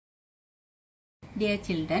Dear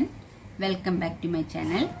children, welcome back to my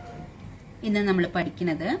channel. ഇന്ന് നമ്മൾ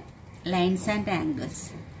പഠിക്കുന്നത് ലൈൻസ് ആൻഡ് ആംഗിൾസ്.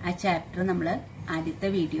 ആ ചാപ്റ്റർ നമ്മൾ ആദ്യത്തെ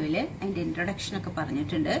വീഡിയോയിൽ അതിന്റെ ഇൻട്രൊഡക്ഷൻ ഒക്കെ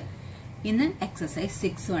പറഞ്ഞിട്ടുണ്ട്. ഇന്ന് എക്സസൈസ്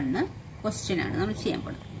 6.1 ക്വസ്റ്റ്യൻ ആണ് നമ്മൾ ചെയ്യാൻ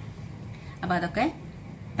പോകുന്നത്. അപ്പോൾ അതൊക്കെ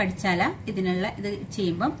പഠിച്ചാലാ ഇതിനുള്ള ഇത്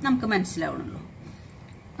ചെയ്യുമ്പോൾ നമുക്ക് മനസ്സിലാവുള്ളൂ.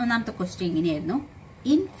 ഒന്നാമത്തെ ക്വസ്റ്റ്യൻ ഇങ്ങനെയായിരുന്നു.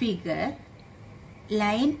 In figure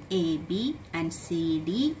line AB and CD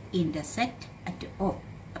intersect at O.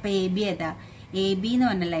 അപ്പൊ AB ഏതാ? AB എന്ന്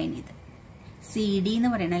പറഞ്ഞ ലൈൻ ഇത്, CD എന്ന്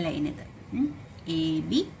പറയുന്ന ലൈൻ ഇത്.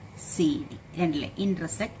 AB CD രണ്ടിലെ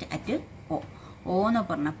ഇന്റർസെക്ട് അറ്റ് O. O എന്ന്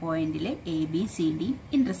പറഞ്ഞ പോയിന്റില് AB CD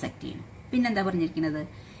ഇന്റർസെക്ട് ചെയ്യണം. പിന്നെന്താ പറഞ്ഞിരിക്കുന്നത്?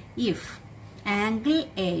 If angle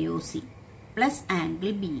AOC plus angle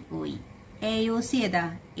BOE. AOC ഏതാ?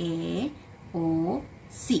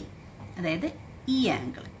 AOC, അതായത് ഈ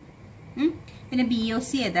ആംഗിൾ. പിന്നെ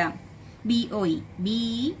BOC ഏതാ? BOE,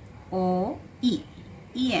 BOE,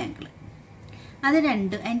 ഈ ആംഗിൾ. അത്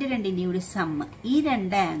അതിന്റെ രണ്ടിന്റെയും കൂടി സമ്മ്, ഈ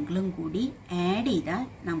രണ്ട് ആംഗിളും കൂടി ആഡ് ചെയ്താൽ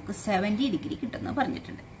നമുക്ക് 70 ഡിഗ്രി കിട്ടുമെന്ന്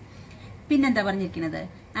പറഞ്ഞിട്ടുണ്ട്. പിന്നെന്താ പറഞ്ഞിരിക്കുന്നത്?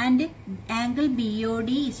 And angle BOD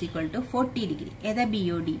is equal to 40 degree. ഏതാ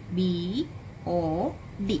BOD?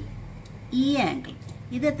 BOD, ഈ ആംഗിൾ.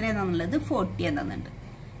 ഇത് എത്രയാണെന്നുള്ളത് 40 എന്താന്നുണ്ട്.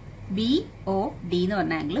 BOD എന്ന്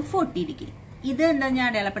പറഞ്ഞ ആംഗിൾ 40 ഡിഗ്രി. ഇത് എന്താ ഞാൻ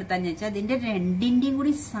അടയാളപ്പെടുത്താന്ന് വെച്ചാൽ അതിന്റെ രണ്ടിന്റെയും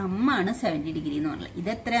കൂടി സമ്മാണ് 70 ഡിഗ്രി എന്ന് പറഞ്ഞത്. ഇത്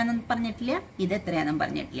എത്രയാണെന്നും പറഞ്ഞിട്ടില്ല, ഇത് എത്രയാണെന്നും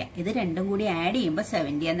പറഞ്ഞിട്ടില്ല. ഇത് രണ്ടും കൂടി ആഡ് ചെയ്യുമ്പോൾ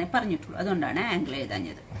 70 എന്നേ പറഞ്ഞിട്ടുള്ളൂ. അതുകൊണ്ടാണ് ആംഗിൾ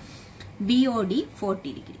എഴുതാഞ്ഞത്. BOD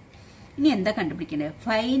 40 degree. ഇനി എന്താ കണ്ടുപിടിക്കേണ്ടത്?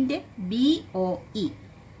 Find BOE.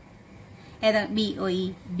 ഏതാ BOE?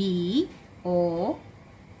 BOE.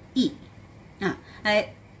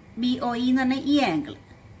 BOE എന്ന് പറഞ്ഞാൽ ഈ ആംഗിൾ,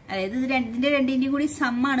 അതായത് ഇതിന്റെ രണ്ടിന്റെയും കൂടി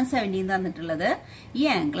സമ്മാണ് 70 തന്നിട്ടുള്ളത്. ഈ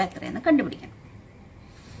ആംഗിൾ എത്രയെന്ന് കണ്ടുപിടിക്കണം.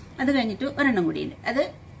 അത് കഴിഞ്ഞിട്ട് ഒരെണ്ണം കൂടിയുണ്ട്, അത്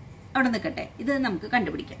അവിടെ നിൽക്കട്ടെ, ഇത് നമുക്ക്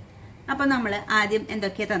കണ്ടുപിടിക്കാം. അപ്പൊ നമ്മൾ ആദ്യം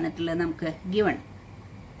എന്തൊക്കെയാ തന്നിട്ടുള്ളത്? നമുക്ക് ഗിവൺ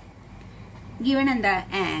എന്താ?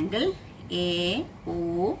 Angle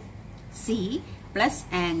AOC plus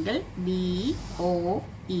angle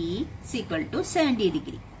BOE equal to 70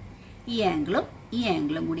 degree. ഈ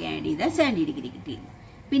ആംഗിളും കൂടി ആഡ് ചെയ്താൽ 70 ഡിഗ്രി കിട്ടി.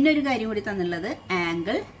 പിന്നെ ഒരു കാര്യം കൂടി തന്നുള്ളത്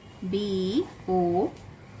angle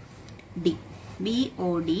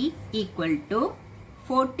BOD equal to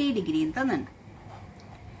 40 degree തന്നിട്ടുണ്ട്.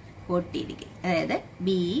 40 ഡിഗ്രി, അതായത്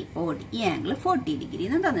BOD ഈ ആംഗിൾ 40 ഡിഗ്രി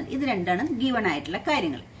എന്ന് തന്നിട്ടുണ്ട്. ഇത് രണ്ടാണ് ഗിവൺ ആയിട്ടുള്ള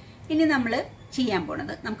കാര്യങ്ങൾ. ഇനി നമ്മൾ ചെയ്യാൻ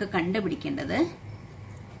പോണത്, നമുക്ക് കണ്ടുപിടിക്കേണ്ടത്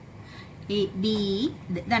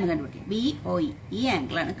ഇതാണ് കണ്ടുപിടിക്കുന്നത്. BOE ഈ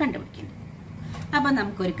ആംഗിളാണ് കണ്ടുപിടിക്കേണ്ടത്. അപ്പൊ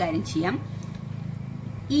നമുക്കൊരു കാര്യം ചെയ്യാം.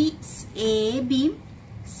 ഈ ABയും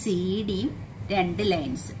CDയും രണ്ട്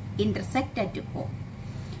ലൈൻസ് ഇന്റർസെക്ട് അറ്റ് O.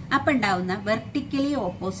 അപ്പൊ ഉണ്ടാവുന്ന വെർട്ടിക്കലി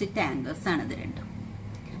ഓപ്പോസിറ്റ് ആംഗിൾസ് ആണ് ഇത് രണ്ടും.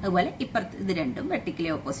 അതുപോലെ ഇപ്പുറത്ത് ഇത് രണ്ടും വെർട്ടിക്കലി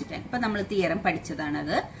ഓപ്പോസിറ്റ് ആംഗിൾ. ഇപ്പൊ നമ്മൾ തിയറം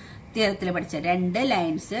പഠിച്ചതാണത്. തിയറത്തിൽ പഠിച്ച രണ്ട്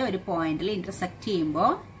ലൈൻസ് ഒരു പോയിന്റിൽ ഇന്റർസെക്ട്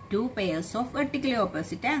ചെയ്യുമ്പോൾ 2 pairs of vertically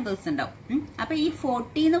opposite angles ഉണ്ടാവും. അപ്പൊ ഈ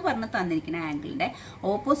 40 എന്ന് പറഞ്ഞ് തന്നിരിക്കുന്ന ആംഗിളിന്റെ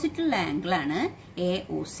ഓപ്പോസിറ്റുള്ള ആംഗിൾ ആണ്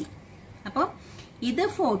AOC. അപ്പൊ ഇത്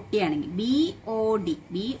 40 ആണെങ്കിൽ BOD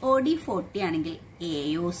 40 ആണെങ്കിൽ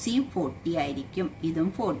AOCയും 40 ആയിരിക്കും, ഇതും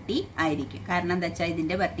 40 ആയിരിക്കും. കാരണം എന്താ വെച്ചാൽ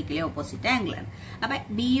ഇതിന്റെ വെർട്ടിക്കലി ഓപ്പോസിറ്റ് ആംഗിൾ ആണ്. അപ്പൊ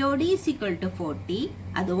BOD ഈസ് ഈക്വൽ ടു 40.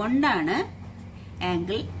 അതുകൊണ്ടാണ്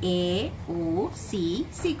angle AOC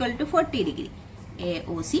equal to 40 degree.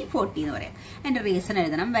 AOC 40 എന്ന് പറയാം. അതിന്റെ റീസൺ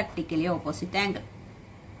എഴുതണം. Vertically opposite angle,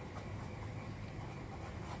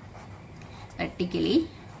 vertically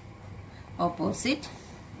opposite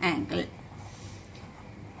angle,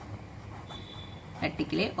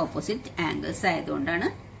 vertically opposite angles ആയതുകൊണ്ടാണ്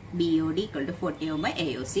BOD ഈക്വൽ ടു 40 ആകുമ്പോൾ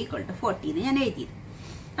AOC ഈക്വൽ ടു 40 എന്ന് ഞാൻ എഴുതിയത്.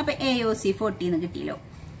 അപ്പൊ AOC 40 എന്ന് കിട്ടിയല്ലോ.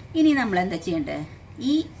 ഇനി നമ്മൾ എന്താ ചെയ്യേണ്ടത്?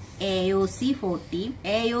 ഈ AOC 40,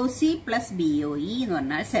 AOC പ്ലസ് BOE എന്ന്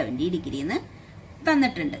പറഞ്ഞാൽ 70 ഡിഗ്രി എന്ന്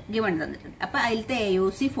തന്നിട്ടുണ്ട്, ഗിവൺ തന്നിട്ടുണ്ട്. അപ്പൊ അതിലത്തെ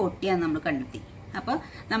AOC 40 ആണ് നമ്മൾ കണ്ടെത്തി. അപ്പൊ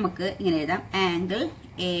നമുക്ക് ഇങ്ങനെ എഴുതാം. Angle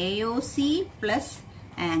AOC plus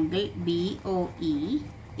angle BOE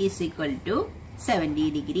is equal to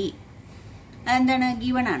 70 degree. അതെന്താണ്?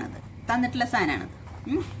 ഗിവൺ ആണത്, തന്നിട്ടുള്ള സാധനമാണത്,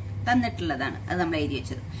 തന്നിട്ടുള്ളതാണ്, അത് നമ്മൾ എഴുതി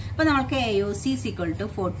വെച്ചത്. അപ്പൊ നമ്മൾക്ക് AOC ഈക്വൽ ടു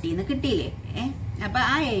 40 എന്ന് കിട്ടിയില്ലേ? അപ്പൊ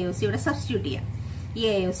ആ AOC ഇവിടെ സബ്സ്റ്റിറ്റ്യൂട്ട് ചെയ്യാം. ഈ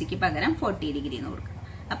AOCക്ക് പകരം 40 ഡിഗ്രി എന്ന് കൊടുക്കാം.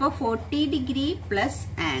 അപ്പൊ 40 degree plus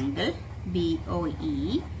angle BOE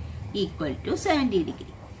equal to 70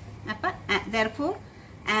 degree. അപ്പൊ therefore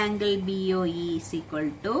angle BOE is equal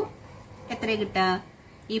to എത്ര കിട്ടുക?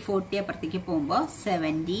 ഈ 40 അപ്പുറത്തേക്ക് പോകുമ്പോൾ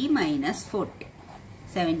 70 മൈനസ് 40.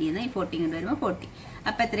 70 ഈ 40 കൊണ്ട് വരുമ്പോൾ 40.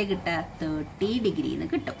 അപ്പൊ എത്ര കിട്ടുക? 30 ഡിഗ്രി എന്ന്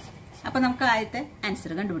കിട്ടും. അപ്പൊ നമുക്ക് ആദ്യത്തെ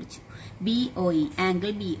ആൻസർ കണ്ടുപിടിച്ചു. BOE, ആംഗിൾ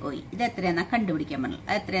BOE ഇത് എത്രയാണെന്നാ കണ്ടുപിടിക്കാൻ പറഞ്ഞത്.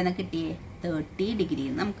 അത് എത്രയാണെന്നാ കിട്ടിയേ? 30 ഡിഗ്രി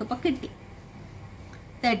നമുക്കിപ്പോ കിട്ടി.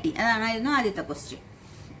 30 അതാണായിരുന്നു ആദ്യത്തെ ക്വസ്റ്റ്യൻ.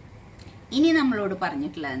 ഇനി നമ്മളോട്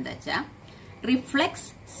പറഞ്ഞിട്ടുള്ളത് എന്താ വെച്ചാൽ റിഫ്ലക്സ്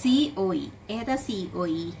COE. ഏതാ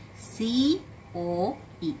COE?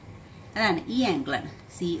 COE അതാണ്, ഈ ആംഗിൾ ആണ്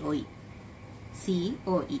COE.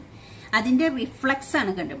 അതിന്റെ റിഫ്ലക്സ്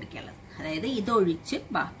ആണ് കണ്ടുപിടിക്കാനുള്ളത്. അതായത് ഇതൊഴിച്ച്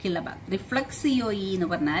ബാക്കിയുള്ള ഭാഗം. റിഫ്ലക്സ് COE എന്ന്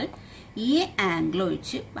പറഞ്ഞാൽ ഈ ആംഗിൾ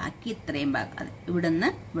ഒഴിച്ച് ബാക്കി ഇത്രയും ഭാഗം, അത് ഇവിടുന്ന്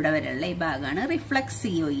ഇവിടെ വരെയുള്ള ഈ ഭാഗമാണ് റിഫ്ലക്സ്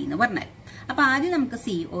COE എന്ന് പറഞ്ഞാൽ. അപ്പൊ ആദ്യം നമുക്ക്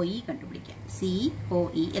COE കണ്ടുപിടിക്കാം.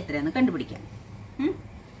 COE എത്രയാന്ന് കണ്ടുപിടിക്കാം.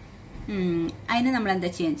 അതിന് നമ്മൾ എന്താ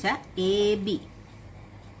ചെയ്യാന്ന് വെച്ചാൽ AB,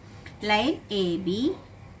 line AB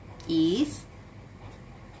is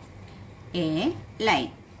A line.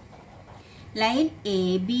 Line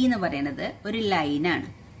AB എന്ന് പറയുന്നത് ഒരു ലൈനാണ്.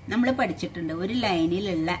 നമ്മൾ പഠിച്ചിട്ടുണ്ട് ഒരു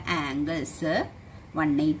ലൈനിലുള്ള ആംഗിൾസ്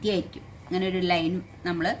 180 ആയിരിക്കും. ഇങ്ങനെ ഒരു ലൈൻ,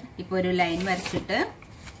 നമ്മൾ ഇപ്പോൾ ഒരു ലൈൻ വരച്ചിട്ട്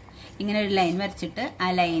ഇങ്ങനെ ഒരു ലൈൻ വരച്ചിട്ട് ആ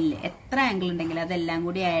ലൈനിൽ എത്ര ആംഗിൾ ഉണ്ടെങ്കിലും അതെല്ലാം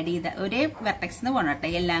കൂടി ആഡ് ചെയ്താൽ, ഒരേ വെർട്ടെക്സിന് പോകട്ടെ,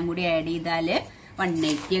 എല്ലാം കൂടി ആഡ് ചെയ്താൽ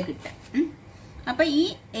 180 കിട്ടും. അപ്പൊ ഈ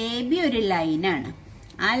AB ഒരു ലൈനാണ്.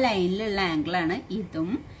 ആ ലൈനിലുള്ള ആംഗിളാണ് ഇതും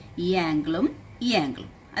ഈ ആംഗിളും ഈ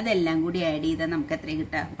ആംഗിളും. അതെല്ലാം കൂടി ആഡ് ചെയ്താൽ നമുക്ക് എത്ര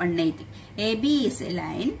കിട്ടുക? 180. AB is A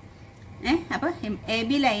line. അപ്പൊ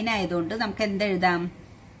AB ലൈൻ ആയതുകൊണ്ട് നമുക്ക് എന്തെഴുതാം?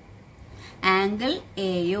 Angle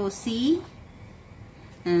AOC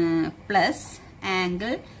plus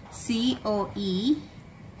angle COE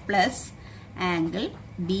plus angle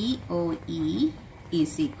BOE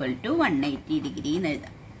is equal to 180 degree എന്ന്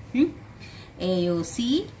എഴുതാം. AOC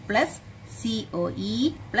plus COE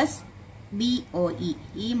plus BOE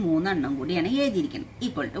ഈ മൂന്നെണ്ണം കൂടിയാണ് എഴുതിയിരിക്കുന്നത്.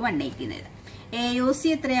 ഈക്വൽ ടു 180 എന്ന് എഴുതാം. AOC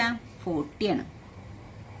എത്രയാ? 40 ആണ്.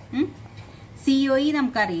 COE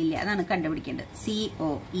നമുക്കറിയില്ല, അതാണ് കണ്ടുപിടിക്കേണ്ടത്.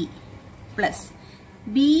 COE പ്ലസ്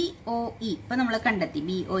BOE ഇപ്പൊ നമ്മൾ കണ്ടെത്തി.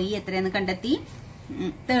 BOE എത്രയാന്ന് കണ്ടെത്തി?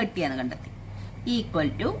 30 ആണ് കണ്ടെത്തി. Equal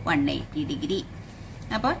to 180 degree.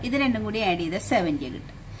 അപ്പൊ ഇത് രണ്ടും കൂടി ആഡ് ചെയ്ത് 70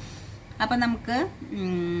 കിട്ടും. അപ്പൊ നമുക്ക്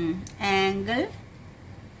ആംഗിൾ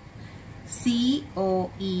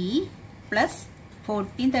COE പ്ലസ്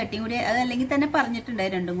 40 30 കൂടി, അതല്ലെങ്കിൽ തന്നെ പറഞ്ഞിട്ടുണ്ട്,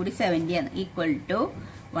 രണ്ടും കൂടി 70 ആണ്. Equal to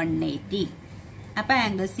 180. അപ്പൊ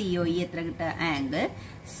ആംഗിൾ COE എത്ര കിട്ടുക? ആംഗിൾ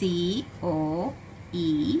COE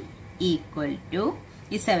ഈക്വൽ ടു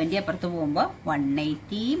ഈ 70 അപ്പുറത്ത് പോകുമ്പോ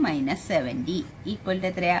 180 മൈനസ് 70 ഈക്വൽ ടു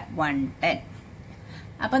എത്രയാ? 110.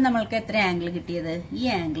 അപ്പൊ നമ്മൾക്ക് എത്ര ആംഗിൾ കിട്ടിയത്? ഈ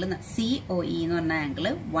ആംഗിൾ COE എന്ന് പറഞ്ഞ ആംഗിൾ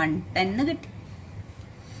 110 കിട്ടി.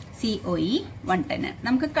 COE 110.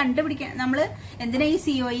 നമുക്ക് കണ്ടുപിടിക്കാൻ, നമ്മൾ എന്തിനാ ഈ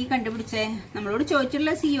COE കണ്ടുപിടിച്ചേ? നമ്മളോട്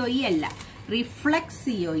ചോദിച്ചിട്ടുള്ള COE അല്ല, റിഫ്ലക്സ്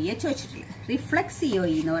COE ചോദിച്ചിട്ടുള്ളത്. റിഫ്ലക്സ്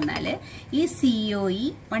COE എന്ന് പറഞ്ഞാല് ഈ COE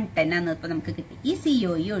 110 ആണ് ഇപ്പൊ നമുക്ക് കിട്ടി. ഈ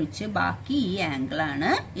COE ഒഴിച്ച് ബാക്കി ഈ ആംഗിൾ ആണ്,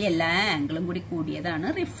 ഈ എല്ലാ ആംഗിളും കൂടി കൂടിയതാണ്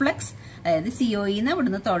റിഫ്ലക്സ്. അതായത് COE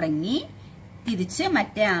ഇവിടുന്ന് തുടങ്ങി തിരിച്ച്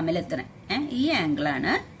മറ്റേ ആമിലെത്തണം. ഈ ആംഗിൾ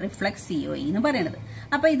ആണ് റിഫ്ലക്സ് COE എന്ന് പറയുന്നത്.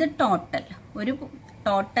 അപ്പൊ ഇത് ടോട്ടൽ, ഒരു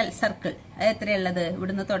ടോട്ടൽ സർക്കിൾ അത് എത്രയുള്ളത്?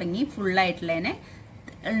 ഇവിടുന്ന് തുടങ്ങി ഫുൾ ആയിട്ടുള്ളതിനെ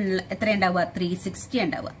എത്ര ഉണ്ടാവുക? 360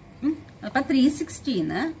 ഉണ്ടാവുക. അപ്പൊ 360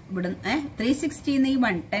 ഇവിടുന്ന് 360 ഈ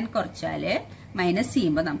 110 കുറച്ചാല് മൈനസ്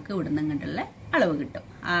ചെയ്യുമ്പോ നമുക്ക് ഇവിടുന്ന് ഇങ്ങോട്ടുള്ള അളവ് കിട്ടും.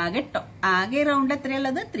 ആകെ റൗണ്ട്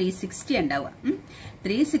എത്രയുള്ളത്? 360 ഉണ്ടാവുക.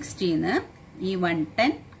 360 ഈ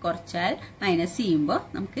 110 കുറച്ചാൽ മൈനസ് ചെയ്യുമ്പോ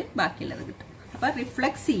നമുക്ക് ബാക്കിയുള്ളത് കിട്ടും. അപ്പൊ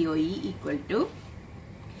reflux COE equal to,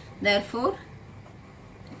 therefore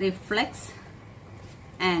reflux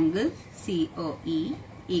angle COE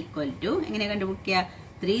equal to എങ്ങനെ കണ്ടുപിടിക്കുക?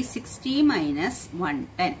 360 മൈനസ്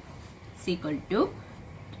 110 ഈക്വൽ ടു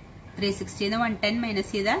 360 110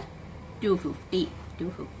 മൈനസ് ചെയ്താൽ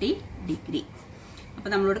 250 ഡിഗ്രി. അപ്പൊ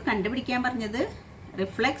നമ്മളോട് കണ്ടുപിടിക്കാൻ പറഞ്ഞത്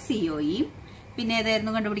റിഫ്ലക്സ് COE, പിന്നെ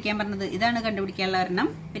ഏതായിരുന്നു കണ്ടുപിടിക്കാൻ പറഞ്ഞത്? ഇതാണ് കണ്ടുപിടിക്കാനുള്ള ഒരെണ്ണം.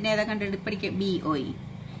 പിന്നെ ഏതാ കണ്ടുപിടിക്കുക? BOE.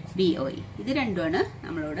 ഇത് രണ്ടുമാണ്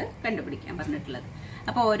നമ്മളോട് കണ്ടുപിടിക്കാൻ പറഞ്ഞിട്ടുള്ളത്.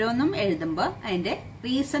 അപ്പൊ ഓരോന്നും എഴുതുമ്പോൾ അതിന്റെ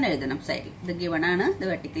റീസൺ എഴുതണം സൈഡിൽ. ഇത് ഗിവൺ ആണ്, ഇത്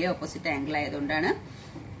വെർട്ടിക്കലി ഓപ്പോസിറ്റ് ആംഗിൾ ആയതുകൊണ്ടാണ്.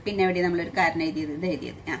 പിന്നെ എവിടെ നമ്മളൊരു കാരണം എഴുതിയത്? ഇത്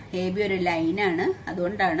എഴുതിയത് AB ഒരു ലൈനാണ്,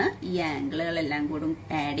 അതുകൊണ്ടാണ് ഈ ആംഗിളുകളെല്ലാം കൂടി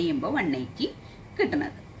ആഡ് ചെയ്യുമ്പോൾ 180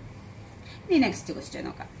 കിട്ടുന്നത്. ഇനി നെക്സ്റ്റ് ക്വസ്റ്റ്യൻ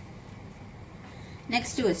നോക്കാം.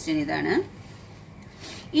 നെക്സ്റ്റ് ക്വസ്റ്റ്യൻ ഇതാണ്.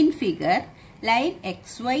 In figure line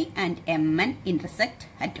XY and MN intersect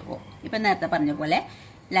at O. ഇപ്പൊ നേരത്തെ പറഞ്ഞ പോലെ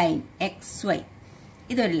ലൈൻ XY,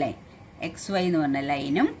 ഇതൊരു ലൈൻ XY എന്ന് പറഞ്ഞ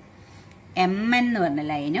ലൈനും MN എന്ന് പറഞ്ഞ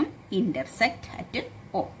ലൈനും ഇന്റർസെക്ട് അറ്റ്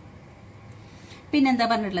O. പിന്നെന്താ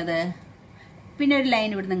പറഞ്ഞിട്ടുള്ളത്? പിന്നെ ഒരു ലൈൻ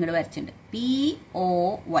ഇവിടെ ഇങ്ങോട്ട് വരച്ചിട്ടുണ്ട്,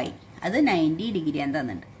 POY. അത് 90 ഡിഗ്രിയാണ്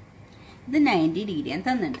തന്നിട്ടുണ്ട്. ഇത് 90 ഡിഗ്രിയാണ്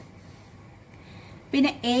തന്നിട്ടുണ്ട്.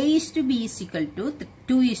 പിന്നെ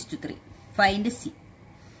A:B=2:3. Find C.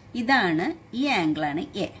 ഇതാണ്, ഈ ആംഗിളാണ്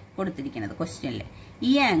A കൊടുത്തിരിക്കുന്നത് ക്വസ്റ്റ്യനിൽ.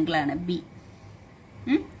 ഈ ആംഗിളാണ് B.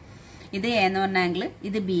 ഇത് A എന്ന് പറഞ്ഞ ആംഗിൾ,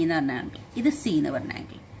 ഇത് B എന്ന് പറഞ്ഞ ആംഗിൾ, ഇത് C എന്ന് പറഞ്ഞ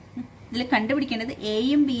ആംഗിൾ. ഇതിൽ കണ്ടുപിടിക്കേണ്ടത്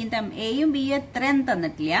എയും ബിയും എത്രയെന്ന്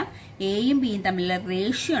തന്നിട്ടില്ല, എയും ബിയും തമ്മിലുള്ള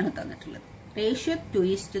റേഷ്യോ ആണ് തന്നിട്ടുള്ളത്. റേഷ്യോ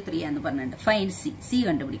 2:3 എന്ന് പറഞ്ഞിട്ടുണ്ട്. ഫൈൻ സി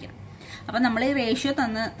കണ്ടുപിടിക്കണം. അപ്പൊ നമ്മൾ ഈ റേഷ്യോ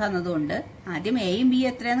തന്നതുകൊണ്ട് ആദ്യം എയും ബി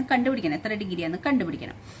എത്രയാന്ന് കണ്ടുപിടിക്കണം, എത്ര ഡിഗ്രിയാന്ന്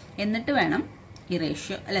കണ്ടുപിടിക്കണം. എന്നിട്ട് വേണം ഈ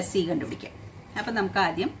റേഷ്യോ സി കണ്ടുപിടിക്കാൻ. അപ്പൊ നമുക്ക്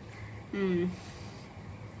ആദ്യം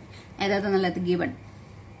ഏതാ തന്നുള്ളത്? ഗിവൺ.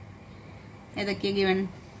 ഏതൊക്കെയാ ഗിവൺ?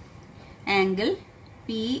 ആംഗിൾ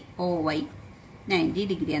POY 90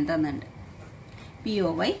 ഡിഗ്രി എന്ന് തന്നിട്ടുണ്ട്.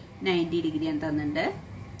 POY 90 ഡിഗ്രി എന്ന് തന്നിട്ടുണ്ട്.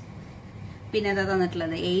 പിന്നെ എന്താ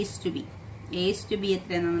തന്നിട്ടുള്ളത്? A:B. A:B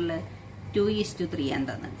എത്രയാണെന്നുള്ളത്? 2:3 എന്ന്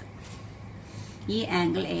തന്നിട്ടുണ്ട്. ഈ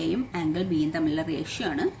ആംഗിൾ എയും ആംഗിൾ ബിയും തമ്മിലുള്ള റേഷ്യോ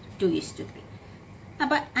ആണ് 2:3.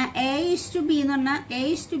 അപ്പൊ A:B എന്ന് പറഞ്ഞാൽ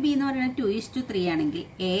A:B എന്ന് പറയുന്നത് 2:3 ആണെങ്കിൽ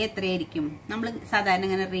എ എത്രയായിരിക്കും? നമ്മൾ സാധാരണ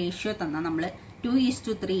ഇങ്ങനെ റേഷ്യോ തന്നാൽ നമ്മൾ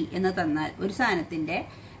 2:3 എന്ന് തന്നാൽ ഒരു സാധനത്തിന്റെ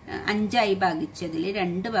 5 ഭാഗിച്ചതിൽ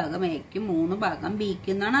 2 ഭാഗം എക്കും 3 ഭാഗം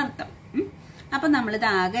ബിക്കും എന്നാണ് അർത്ഥം. അപ്പൊ നമ്മളിത്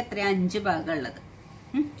ആകെ എത്ര 5 ഭാഗം ഉള്ളത്.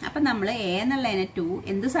 അപ്പൊ നമ്മൾ എ എന്നുള്ളതിനെ 2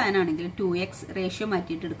 എന്ത് സാധനമാണെങ്കിലും 2x റേഷ്യോ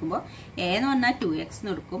മാറ്റിയിട്ട് എടുക്കുമ്പോൾ എ എന്ന് പറഞ്ഞാൽ 2x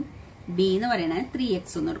എന്ന് എടുക്കും, ബി എന്ന് പറയുന്നത് 3x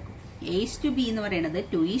എന്ന് എടുക്കും. A:B എന്ന് പറയുന്നത്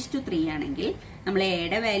 2:3 ആണെങ്കിൽ നമ്മൾ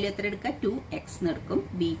എയുടെ വാല്യൂ എത്ര എടുക്കുക? 2x എന്ന് എടുക്കും,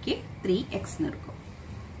 ബിക്ക് 3x എന്ന് എടുക്കും.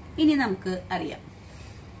 ഇനി നമുക്ക് അറിയാം,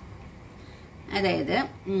 അതായത്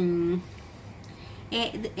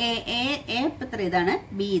എ എത്ര ഇതാണ്,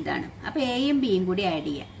 ബി ഇതാണ്. അപ്പൊ എയും ബിയും കൂടി ആഡ്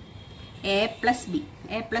ചെയ്യാം. A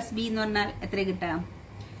plus B എന്ന് പറഞ്ഞാൽ എത്ര കിട്ടാം?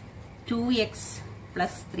 2x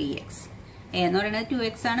plus 3x. A എന്ന് പറയുന്നത്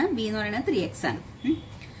 2x ആണ്, ബി എന്ന് പറയുന്നത് 3x ആണ്.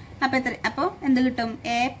 അപ്പൊ എന്ത് കിട്ടും?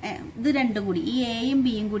 ഇത് രണ്ടും കൂടി ഈ എയും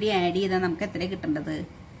ബിയും കൂടി ആഡ് ചെയ്താൽ നമുക്ക് എത്ര കിട്ടേണ്ടത്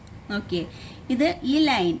നോക്കിയേ. ഇത് ഈ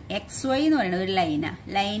ലൈൻ XY എന്ന് പറയുന്നത് ഒരു ലൈനാ.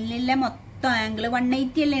 ലൈനിലെ മൊത്തം ആംഗിൾ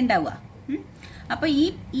 180 അല്ലേ ഉണ്ടാവുക. അപ്പൊ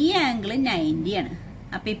ഈ ആംഗിൾ 90 ആണ്.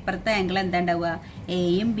 അപ്പൊ ഇപ്പുറത്തെ ആംഗിൾ എന്താ ഉണ്ടാവുക?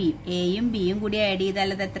 എയും ബിയും കൂടി ആഡ് ചെയ്താൽ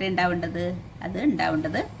അത് എത്ര ഉണ്ടാവേണ്ടത്? അത്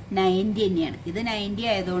ഉണ്ടാവേണ്ടത് 90 തന്നെയാണ്. ഇത് 90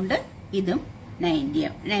 ആയതുകൊണ്ട് ഇതും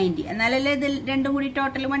 90 എന്നാലല്ലേ ഇത് രണ്ടും കൂടി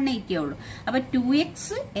ടോട്ടൽ 180 ആവുള്ളൂ. അപ്പൊ 2x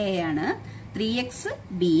A ആണ്, 3x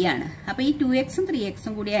B ആണ്. അപ്പൊ ഈ 2xും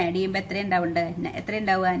 3xും കൂടി ആഡ് ചെയ്യുമ്പോൾ എത്ര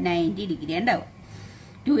ഉണ്ടാവുക? 90 ഡിഗ്രി ഉണ്ടാവുക.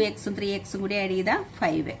 2xും 3xും കൂടി ആഡ് ചെയ്താൽ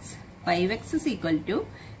 5x is equal to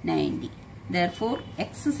 90. Therefore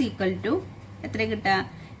x is equal to എത്ര കിട്ടുക?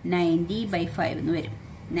 90/5 എന്ന് വരും.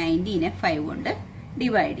 90നെ 5 കൊണ്ട്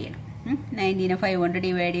ഡിവൈഡ് ചെയ്യണം. 90നെ 5 കൊണ്ട്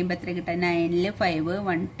ഡിവൈഡ് ചെയ്യുമ്പോൾ എത്ര കിട്ടുക? 9ൽ 5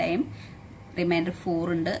 1 ടൈം റിമൈൻഡർ 4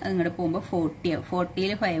 ഉണ്ട്, അങ്ങോട്ട് പോകുമ്പോൾ 40 ആവും.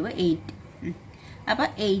 40ൽ 5 8. അപ്പൊ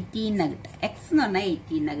 18 കിട്ടുക. എക്സ് എന്ന് പറഞ്ഞാൽ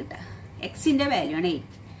 18 കിട്ടുക. എക്സിന്റെ വാല്യൂ ആണ്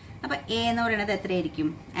 8. അപ്പൊ എ എന്ന് പറയുന്നത് എത്രയായിരിക്കും?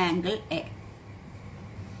 ആംഗിൾ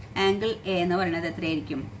എ എന്ന് പറയുന്നത്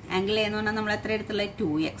എത്രയായിരിക്കും? ആംഗിൾ എ എന്ന് പറഞ്ഞാൽ നമ്മൾ എത്ര എടുത്തുള്ളത്?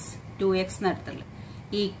 2x എടുത്തുള്ളത്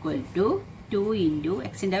ഈക്വൽ ടു 2 ഇൻറ്റു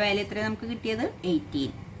എക്സിന്റെ വാല്യൂ എത്രയാണ് നമുക്ക് കിട്ടിയത്?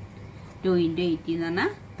 18. 2 ഇൻറ്റു 18 എന്ന് പറഞ്ഞാൽ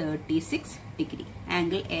 36 ഡിഗ്രി.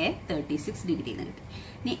 ആംഗിൾ എ 36 ഡിഗ്രി എന്ന് കിട്ടി.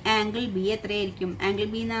 ഇനി ആംഗിൾ ബി എത്രയായിരിക്കും? ആംഗിൾ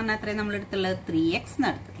ബി എന്ന് പറഞ്ഞാൽ എത്രയാണ് നമ്മൾ എടുത്തുള്ളത്? 3x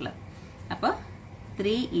എടുത്തിട്ടുള്ളത്. അപ്പൊ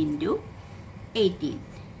 3 ഇൻറ്റു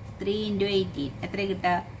 18 എത്ര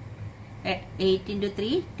കിട്ടുക? 8 ഇൻറ്റു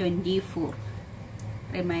 3 24.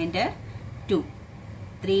 റിമൈൻഡർ 2.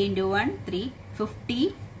 3 ഇൻറ്റു 1 3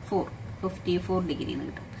 54 ഡിഗ്രി എന്ന്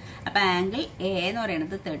കിട്ടും. അപ്പൊ ആംഗിൾ എ എന്ന്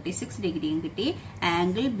പറയുന്നത് 36 ഡിഗ്രിയും കിട്ടി,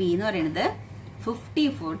 ആംഗിൾ ബി എന്ന് പറയുന്നത്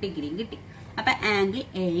 54 ഡിഗ്രിയും കിട്ടി. അപ്പൊ ആംഗിൾ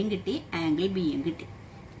എയും കിട്ടി, ആംഗിൾ ബിയും കിട്ടി.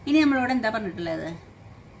 ഇനി നമ്മളോട് എന്താ പറഞ്ഞിട്ടുള്ളത്?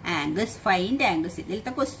 Angles find angles.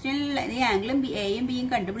 ഇതിലത്തെ ക്വസ്റ്റ്യനിൽ ഈ ആംഗിളും എയും ബിയും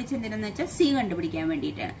കണ്ടുപിടിച്ചെന്തിനെന്ന് വെച്ചാൽ സി കണ്ടുപിടിക്കാൻ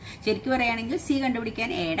വേണ്ടിയിട്ടാണ്. ശരിക്കും പറയുകയാണെങ്കിൽ സി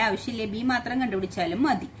കണ്ടുപിടിക്കാൻ എയുടെ ആവശ്യമില്ല, ബി മാത്രം കണ്ടുപിടിച്ചാലും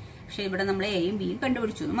മതി. പക്ഷെ ഇവിടെ നമ്മൾ എയും ബിയും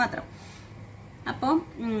കണ്ടുപിടിച്ചു എന്ന് മാത്രം. അപ്പം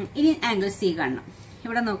ഇനി ആംഗിൾ സി കാണണം.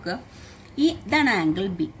 ഇവിടെ നോക്കുക, ഇതാണ് ആംഗിൾ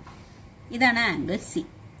ബി, ഇതാണ് ആംഗിൾ സി.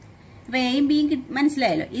 അപ്പൊ എയും ബിയും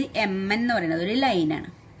മനസ്സിലായല്ലോ. ഈ MN എന്ന് പറയുന്നത് ഒരു ലൈനാണ്.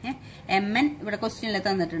 MN ഇവിടെ ക്വസ്റ്റ്യനിൽ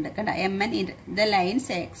തന്നിട്ടുണ്ട് കണ്ട. MN the lines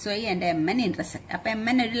XY and MN intersect. അപ്പൊ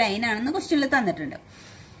MN ഒരു ലൈൻ ആണെന്ന് ക്വസ്റ്റ്യനിൽ തന്നിട്ടുണ്ട്.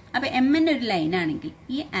 അപ്പൊ MN ഒരു ലൈൻ ആണെങ്കിൽ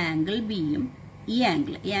ഈ ആംഗിൾ ബിയും ഈ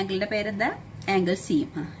ആംഗിളിന്റെ പേരെന്താ? ആംഗിൾ സിയും.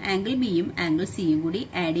 ആംഗിൾ ബിയും ആംഗിൾ സിയും കൂടി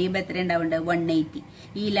ആഡ് ചെയ്യുമ്പോൾ എത്ര ഉണ്ടാവേണ്ടത്? 180.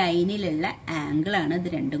 ഈ ലൈനിലുള്ള ആംഗിൾ ആണ്. ഇത്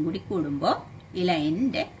രണ്ടും കൂടി കൂടുമ്പോൾ ഈ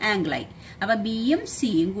ലൈനിന്റെ ആംഗിളായി. അപ്പൊ ബിയും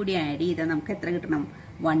സിയും കൂടി ആഡ് ചെയ്താൽ നമുക്ക് എത്ര കിട്ടണം?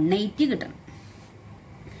 180 കിട്ടണം.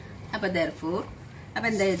 അപ്പൊ therefore അപ്പൊ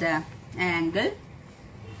എന്താ എഴുതുക? Angle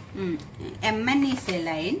MN is A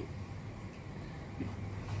line,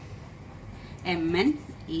 MN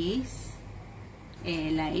is A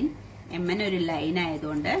line. MN ഒരു ലൈൻ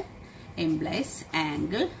ആയതുകൊണ്ട് implies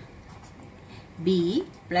angle B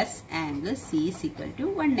plus angle C is equal to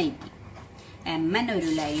 180. MN ഒരു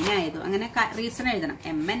ലൈൻ ആയതു അങ്ങനെ റീസൺ എഴുതണം.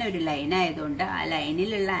 MN ഒരു ലൈൻ ആയതുകൊണ്ട് ആ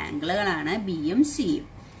ലൈനിലുള്ള ആംഗിളുകളാണ് ബിയും സിയും.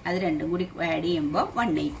 അത് രണ്ടും കൂടി ആഡ് ചെയ്യുമ്പോൾ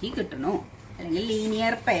 180 കിട്ടണു, അല്ലെങ്കിൽ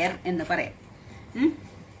ലീനിയർ പെയർ എന്ന് പറയാം.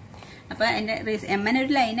 അപ്പൊ എന്റെ MN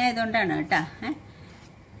ഒരു ലൈൻ ആയതുകൊണ്ടാണ് കേട്ടാ.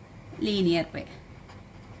 Linear pair.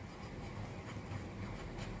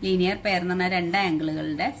 ലീനിയർ പെയർ എന്ന് പറഞ്ഞാൽ രണ്ട്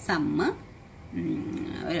ആംഗിളുകളുടെ സമ്മ്,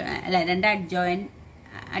 അല്ല രണ്ട്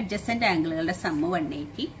അഡ്ജസന്റ് ആംഗിളുകളുടെ സമ്മ്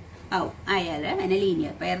 180 ആവും. ആയാൽ അതിനെ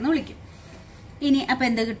ലീനിയർ പെയർ എന്ന് വിളിക്കും. ഇനി അപ്പൊ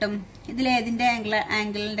എന്ത് കിട്ടും? ഇതിലേതിന്റെ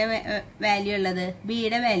ആംഗിളിന്റെ വാല്യൂ ഉള്ളത്?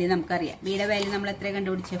 ബിയുടെ വാല്യൂ നമുക്കറിയാം. ബിയുടെ വാല്യൂ നമ്മൾ എത്ര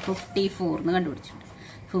കണ്ടുപിടിച്ചു? 54 എന്ന് കണ്ടുപിടിച്ചിട്ടുണ്ട്.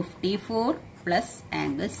 54 plus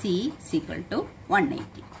angle C equal to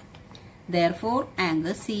 180. Therefore,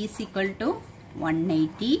 angle C is equal to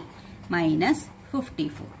 180 minus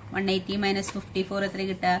 54. 180 minus 54 എത്ര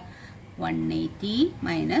കിട്ടുക? 180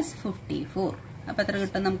 minus 54. അപ്പൊ എത്ര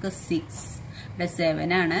കിട്ടും നമുക്ക്? 6. ഇവിടെ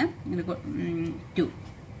 7 ആണ്, 2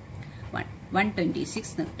 126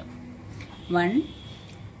 എന്ന് കിട്ടും.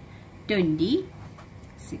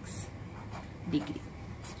 126 ഡിഗ്രി.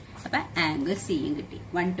 അപ്പൊ ആംഗിൾ സിയും കിട്ടി,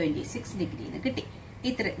 126 ഡിഗ്രി എന്ന് കിട്ടി.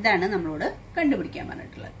 ഇതാണ് നമ്മളോട് കണ്ടുപിടിക്കാൻ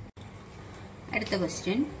പറഞ്ഞിട്ടുള്ളത്. അടുത്ത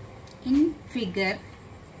question. In figure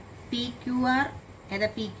P Q R, ഏതാ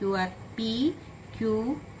P Q R? P Q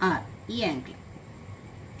R, ഈ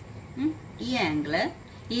angle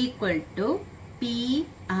equal to P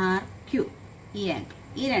R Q. ഈ ആംഗിൾ,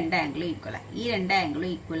 ഈ രണ്ട് ആംഗിളും ഈക്വൽ, ഈ രണ്ട് ആംഗിളും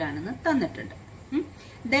ഈക്വൽ ആണെന്ന് തന്നിട്ടുണ്ട്.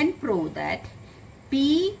 Then prove that P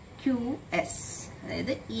Q S,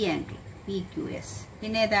 അതായത് ഈ ആംഗിൾ പി ക്യു എസ്,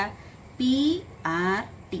 പിന്നെ ഏതാ പി ആർ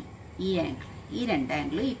ടി, ഈ ആംഗിൾ, ഈ രണ്ട്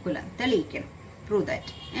ആംഗിളും ഈക്വൽ ആണ് തെളിയിക്കണം. പ്രൂവ്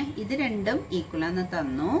ദാറ്റ് ഇത് രണ്ടും ഈക്വൽ ആണെന്ന്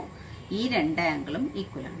തന്നു, ഈ രണ്ട് ആംഗിളും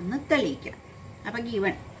ഈക്വൽ ആണെന്ന് തെളിയിക്കണം. അപ്പൊ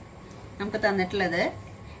ഗിവൺ നമുക്ക് തന്നിട്ടുള്ളത്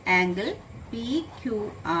angle P Q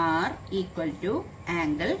R equal to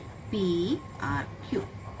angle P R Q.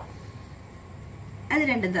 അത്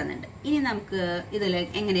രണ്ടും തന്നിട്ടുണ്ട്. ഇനി നമുക്ക് ഇതിൽ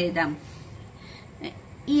എങ്ങനെ എഴുതാം?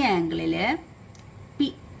 ഈ ആംഗിളില് പി,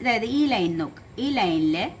 അതായത് ഈ ലൈൻ നോക്ക്, ഈ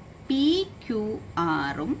ലൈനില് പി ക്യു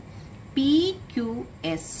ആറും പി ക്യു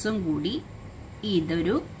എസും കൂടി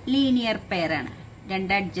ഇതൊരു ലീനിയർ പെയർ ആണ്.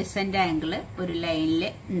 രണ്ട് അഡ്ജസന്റ് ആംഗിൾ ഒരു ലൈനിൽ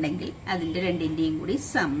ഉണ്ടെങ്കിൽ അതിന്റെ രണ്ടിന്റെയും കൂടി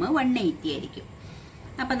സമ്മ് 180 ആയിരിക്കും.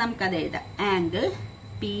 അപ്പൊ നമുക്കത് എഴുതാം. Angle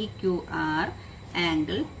P Q R,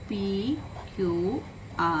 angle P Q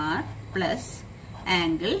R plus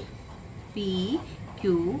angle P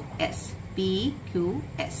Q S, P Q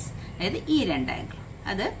S, അതായത് ഈ രണ്ട് ആംഗിൾ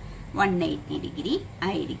അത് 180 ഡിഗ്രി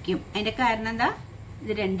ആയിരിക്കും. അതിന്റെ കാരണം എന്താ?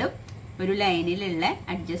 ഇത് രണ്ടും ഒരു ലൈനിലുള്ള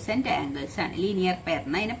അഡ്ജസന്റ് ആംഗിൾസ് ആണ്. ലീനിയർ പെയർ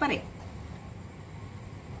എന്ന് അതിനെ പറയും.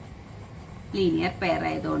 ലീനിയർ പെയർ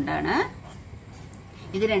ആയതുകൊണ്ടാണ്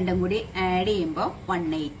ഇത് രണ്ടും കൂടി ആഡ് ചെയ്യുമ്പോൾ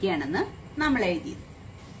 180 ആണെന്ന് നമ്മൾ എഴുതിയത്.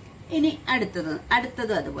 ഇനി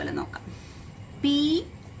അടുത്തത് അതുപോലെ നോക്കാം. പി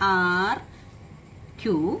ആർ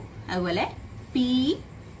ക്യു, അതുപോലെ P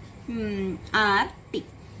R T.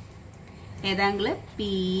 ഏതാങ്കിള്?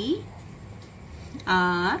 P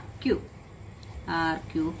R Q, R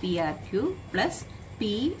Q, P R Q plus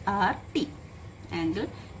P R T, angle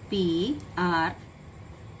P R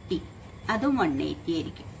T, അതും 180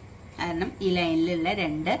 ആയിരിക്കും. കാരണം ഈ ലൈനിലുള്ള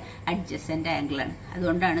രണ്ട് അഡ്ജസന്റ് ആംഗിൾ ആണ്.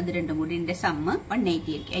 അതുകൊണ്ടാണ് ഇത് രണ്ടും കൂടി ഇതിന്റെ സമ്മ്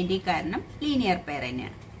 180 ആയിരിക്കും. അതിന്റെ കാരണം ലീനിയർ പെയർ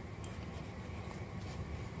തന്നെയാണ്.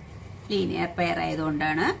 ലീനിയർ പെയർ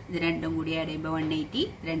ആയതുകൊണ്ടാണ് ഇത് രണ്ടും കൂടി ആഡ് ചെയ്യുമ്പോൾ 180,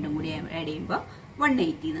 രണ്ടും കൂടി ആഡ് ചെയ്യുമ്പോൾ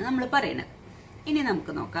 180 എന്ന് നമ്മൾ പറയണത്. ഇനി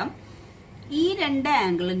നമുക്ക് നോക്കാം. ഈ രണ്ട്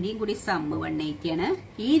ആംഗിളിന്റെയും കൂടി സമ്മ് 180 ആണ്,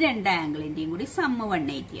 ഈ രണ്ട് ആംഗിളിന്റെയും കൂടി സമ്മ്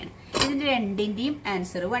 180 ആണ്. ഇതിന്റെ രണ്ടിന്റെയും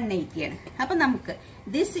ആൻസർ 180 ആണ്. അപ്പൊ നമുക്ക്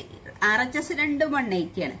RHS രണ്ടും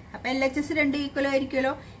 180 ആണ്. അപ്പൊ LHS രണ്ടും ഈക്വൽ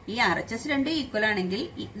ആയിരിക്കുമല്ലോ. ഈ RHS രണ്ടും ഈക്വൽ ആണെങ്കിൽ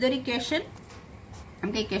ഇതൊരു ഇക്വേഷൻ,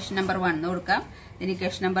 നമുക്ക് ഇക്വേഷൻ നമ്പർ 1 കൊടുക്കാം, ഇതിന്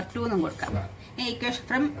ഇക്വേഷൻ നമ്പർ 2 എന്നും കൊടുക്കാം.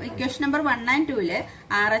 From equation number 1 and 2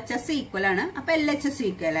 RHS equal ആണ്, അപ്പൊ LHS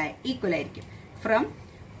ഈക്വൽ ആയിരിക്കും. From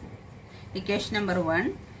equation number 1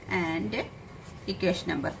 and equation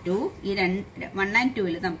number 2, ഈ 1 and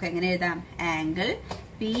 2 നമുക്ക് എങ്ങനെ എഴുതാം? Angle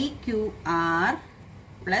P Q R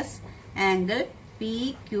plus angle P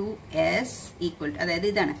Q S equal to, അതായത്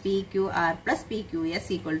ഇതാണ് P Q R plus P Q S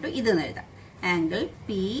equal to ഇതെന്ന് എഴുതാം. ആംഗിൾ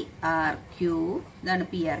പി ആർ ക്യു, ഇതാണ്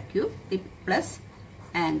P R Q plus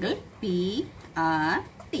angle P R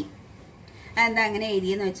T. എന്താ അങ്ങനെ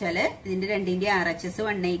എഴുതിയെന്ന് വെച്ചാല് ഇതിന്റെ രണ്ടിന്റെ RHS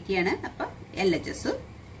 180 ആണ്, അപ്പൊ LHS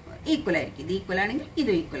ഈക്വൽ ആയിരിക്കും. ഇത് ഈക്വൽ ആണെങ്കിൽ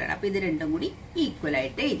ഇതും ഈക്വൽ ആണ്. അപ്പൊ ഇത് രണ്ടും കൂടി ഈക്വൽ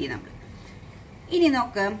ആയിട്ട് എഴുതി നമ്മൾ. ഇനി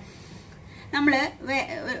നോക്കാം, നമ്മള്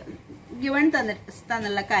ഗിവൺ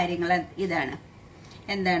തന്നുള്ള കാര്യങ്ങൾ ഇതാണ്.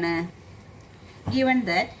 എന്താണ്? Given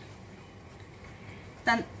that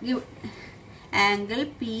angle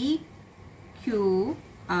P Q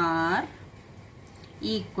R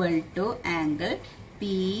equal to angle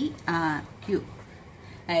P R Q.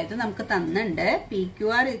 അതായത് നമുക്ക് തന്നുണ്ട് P Q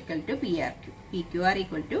R equal to P R Q, P Q R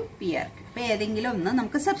equal to P R Q. അപ്പൊ ഏതെങ്കിലും ഒന്ന്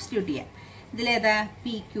നമുക്ക് സബ്സ്റ്റിറ്റ്യൂട്ട് ചെയ്യാം. ഇതിലേതാ?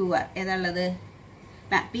 പി ക്യു ആർ ഏതാ ഉള്ളത്?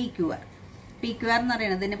 P Q R. P Q R എന്ന്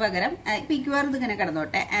പറയുന്നതിന് പകരം പി ക്യു ആർ ഇതിങ്ങനെ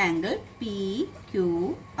കിടന്നോട്ടെ. Angle P Q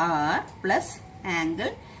R plus angle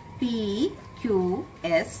P Q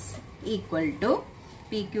S equal to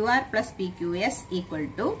P Q R plus P Q S equal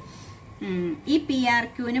to ഈ P R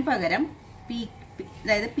ക്യൂവിന് പകരം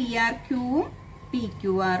അതായത് P R ക്യൂവും P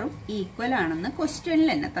Q ആറും equal ആണെന്ന് ക്വസ്റ്റ്യനിൽ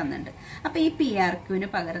തന്നെ തന്നിട്ടുണ്ട്. അപ്പൊ ഈ പി ആർ ക്യൂവിന്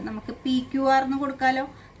പകരം നമുക്ക് പി ക്യു ആർ എന്ന് കൊടുക്കാലോ.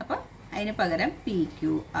 അപ്പൊ അതിന് പകരം പി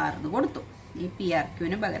ക്യു ആർ എന്ന് കൊടുത്തു. ഈ പി ആർ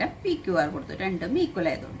ക്യൂവിന് പകരം പി ക്യു ആർ കൊടുത്തു. രണ്ടും ഈക്വൽ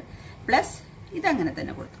ആയതുകൊണ്ട് പ്ലസ് ഇതങ്ങനെ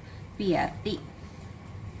തന്നെ കൊടുത്തു പി ആർ ടി.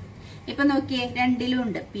 ഇപ്പൊ നോക്കിയേ, രണ്ടിലും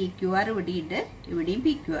ഉണ്ട് പി ക്യു ആർ, ഇവിടെയുണ്ട്, ഇവിടെയും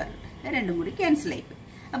പി ക്യു ആർ ഉണ്ട്. രണ്ടും കൂടി ക്യാൻസൽ ആയിപ്പോയി.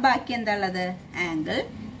 അപ്പൊ ബാക്കി എന്താ ഉള്ളത്? Angle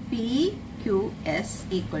P Q S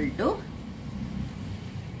equal to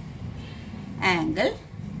angle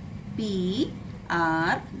P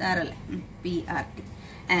R ധാരല്ലേ P R T.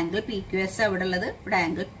 Angle P Q S അവിടെ ഉള്ളത്, ഇവിടെ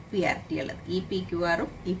ആംഗിൾ പി ആർ ടി ഉള്ളത്. ഈ പി ക്യു ആറും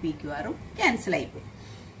ഈ പി ക്യു ആറും ക്യാൻസൽ ആയിപ്പോയി.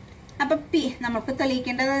 അപ്പൊ നമുക്ക്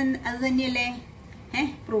തെളിയിക്കേണ്ടത് അത് തന്നെയല്ലേ?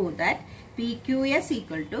 Prove that P Q S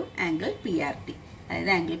equal to angle P R T.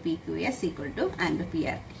 അതായത് angle P Q S equal to angle P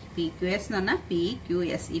R T. P Q S എന്ന് പറഞ്ഞാൽ പി ക്യു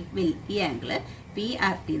എസ് ഈ ആംഗിള്, പി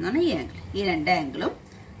ആർ ടി എന്ന് പറഞ്ഞാൽ ഈ angle, ഈ രണ്ട് ആംഗിളും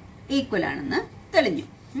ഈക്വൽ ആണെന്ന് തെളിഞ്ഞു.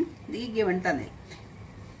 ഈ ഗിവൺ തന്നില്ല.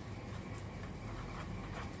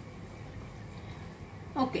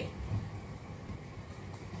 Okay.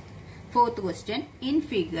 Fourth question. In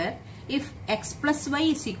figure, if x plus y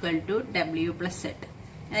is equal to w plus z.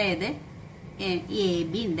 അതായത് എ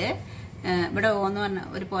ബി ഉണ്ട്, ഇവിടെ O എന്ന് പറഞ്ഞ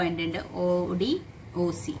ഒരു പോയിന്റ് ഉണ്ട്, ഒ ഡി ഒ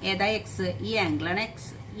സി. ഏതാ എക്സ്? ഈ ആംഗിളാണ്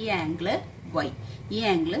എക്സ്, ഈ ആംഗിള് വൈ, ഈ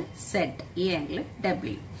ആംഗിള് സെഡ്, ഈ ആംഗിള്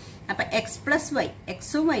ഡബ്ല്യു. അപ്പൊ എക്സ് പ്ലസ് വൈ,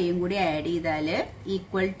 എക്സും വൈയും കൂടി ആഡ് ചെയ്താല്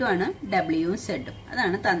ഈക്വൽ ടു ആണ് ഡബ്ല്യുവും സെഡും.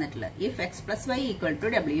 അതാണ് തന്നിട്ടുള്ളത്. If X plus Y equal to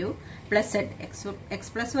W plus Z,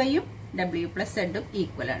 X plus വൈയും W plus സെഡും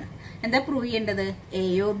equal ആണ്. എന്താ പ്രൂവ് ചെയ്യേണ്ടത്? A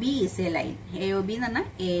O B is A line. A O B എന്ന് പറഞ്ഞാൽ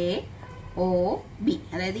എ ഒ ബി,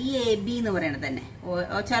 അതായത് ഈ എ ബി എന്ന് പറയുന്നത് തന്നെ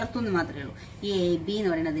ചേർത്തൊന്നും മാത്രമേ ഉള്ളൂ. ഈ എ ബി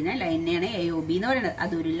എന്ന് പറയുന്നതിന് ലൈനെയാണ് എ ഒ ബി എന്ന് പറയുന്നത്.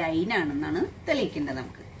 അതൊരു ലൈനാണെന്നാണ് തെളിയിക്കേണ്ടത്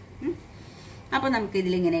നമുക്ക്. അപ്പൊ നമുക്ക്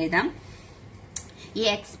ഇതിലിങ്ങനെ എഴുതാം. ഈ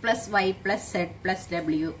X plus Y plus Z plus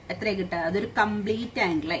W എത്ര കിട്ടുക? അതൊരു കംപ്ലീറ്റ്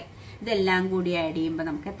ആംഗിളായി. ഇതെല്ലാം കൂടി ആഡ് ചെയ്യുമ്പോൾ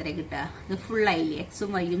നമുക്ക് എത്ര കിട്ടുക? ഇത് ഫുൾ ആയില്ലേ? എക്സും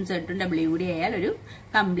വൈയും സെഡും ഡബ്ല്യു കൂടി ആയാൽ ഒരു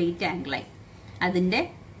കംപ്ലീറ്റ് ആംഗിളായി. അതിന്റെ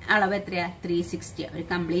അളവ് എത്രയാ? 360. ഒരു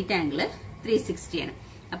കംപ്ലീറ്റ് ആംഗിള് 360 ആണ്.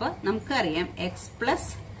 അപ്പൊ നമുക്കറിയാം X plus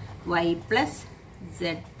Y plus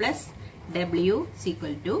Z plus W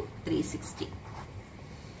equal to 360.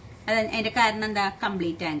 അതിന്റെ കാരണം എന്താ?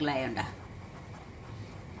 Complete angle ആയോണ്ടാ.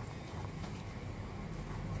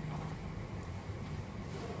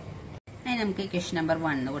 നമുക്ക് ക്വസ്റ്റ്യൻ നമ്പർ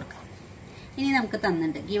 1 കൊടുക്കാം. ഇനി നമുക്ക്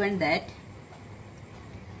തന്നിട്ടുണ്ട് ഗിവൺ ദാറ്റ്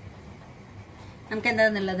നമുക്ക്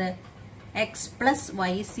എന്താന്നുള്ളത് X plus Y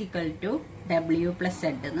equal to W plus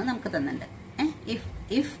Z എന്ന് നമുക്ക് തന്നിട്ടുണ്ട്.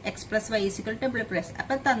 If X plus Y equal to W plus,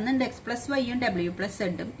 അപ്പൊ തന്നിട്ടുണ്ട് X plus വൈയും W plus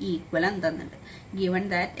സെഡും equal ആണ് തന്നിട്ടുണ്ട്. Given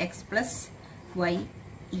that X plus Y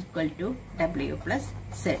equal to W plus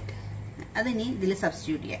Z. അതിനി ഇതിൽ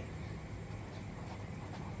substitute ചെയ്യാം.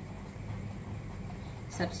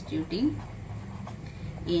 Substituting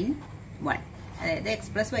in 1, അതായത് X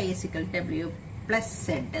plus Y equal W plus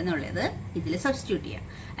Z എന്നുള്ളത് ഇതിൽ സബ്സ്റ്റിറ്റ്യൂട്ട് ചെയ്യാം.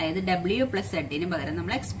 അതായത് ഡബ്ല്യു പ്ലസ് സെഡിന് പകരം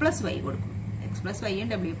നമ്മൾ എക്സ് പ്ലസ് വൈ കൊടുക്കും. X plus വൈയും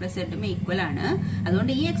W plus സെഡും equal ആണ്.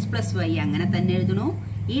 അതുകൊണ്ട് ഈ എക്സ് പ്ലസ് വൈ അങ്ങനെ തന്നെ എഴുതണു.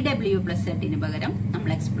 ഈ ഡബ്ല്യു പ്ലസ് സെഡിന് പകരം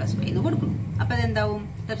നമ്മൾ എക്സ് പ്ലസ് വൈ എന്ന് കൊടുക്കണം. അപ്പൊ അതെന്താവും?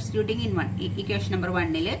 Substituting in 1. ഇക്വേഷൻ നമ്പർ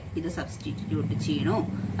 1 ഇത് സബ്സ്റ്റിറ്റ്യൂട്ട് ചെയ്യണു.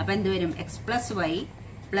 അപ്പൊ എന്ത് വരും? X plus Y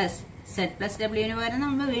plus Z plus ഡബ്ല്യുവിന് പകരം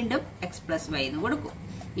നമ്മൾ വീണ്ടും എക്സ് പ്ലസ് വൈ എന്ന് കൊടുക്കും.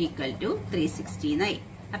 ഈക്വൽ ടു 360 എന്നായി.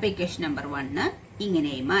 അപ്പൊ ഇക്വേഷൻ നമ്പർ 1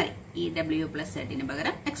 ഇങ്ങനെയായി മാറി. ഈ ഡബ്ല്യു പ്ലസ് സെഡിന്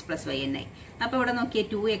പകരം എക്സ് പ്ലസ് വൈ എന്നായി. അപ്പൊ ഇവിടെ നോക്കിയാൽ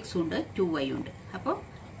 2x ഉണ്ട് 2y ഉണ്ട്. അപ്പൊ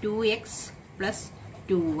 2x plus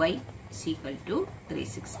 2y equal to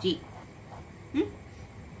 360.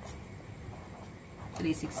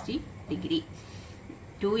 360 degree.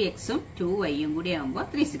 2xും 2yയും കൂടി ആകുമ്പോൾ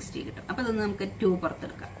 360 കിട്ടും. അപ്പൊ ഇതൊന്ന് നമുക്ക് 2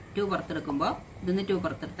 പുറത്തെടുക്കാം. 2 പുറത്തെടുക്കുമ്പോൾ ഇതിന്ന് 2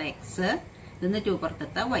 പുറത്തെടുത്ത എക്സ്, ഇതിന്ന് 2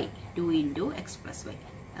 പുറത്തെടുത്ത Y. 2 into X plus Y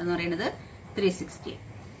എന്ന് പറയുന്നത് 360.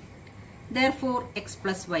 Therefore x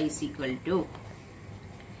plus y is equal to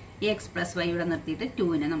ഈ എക്സ് പ്ലസ് വൈ ഇവിടെ നിർത്തിയിട്ട്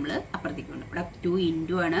 2നെ നമ്മൾ അപ്പുറത്തേക്ക് കൊണ്ട് ഇവിടെ 2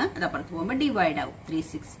 ഇൻറ്റു ആണ്. അത് അപ്പുറത്ത് പോകുമ്പോൾ ഡിവൈഡ് ആവും.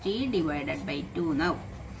 360 ഡിവൈഡഡ് ബൈ 2 എന്നാവും.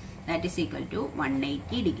 That is equal to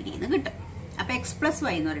 180 degree എന്ന് കിട്ടും. അപ്പൊ എക്സ് പ്ലസ്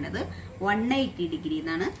വൈ എന്ന് പറയുന്നത് 180 ഡിഗ്രി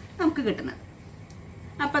എന്നാണ് നമുക്ക് കിട്ടുന്നത്.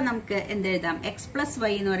 അപ്പൊ നമുക്ക് എന്തെഴുതാം? എക്സ് പ്ലസ്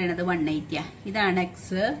വൈ എന്ന് പറയുന്നത് 180. ഇതാണ്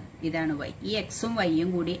എക്സ്, ഇതാണ് വൈ. ഈ എക്സും വൈയും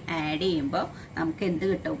കൂടി ആഡ് ചെയ്യുമ്പോൾ നമുക്ക് എന്ത്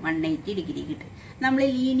കിട്ടും? 180 ഡിഗ്രി കിട്ടും. നമ്മൾ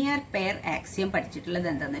ലീനിയർ പെയർ ആക്സിയം പഠിച്ചിട്ടുള്ളത്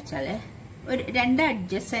എന്താന്ന് വെച്ചാല് ഒരു 2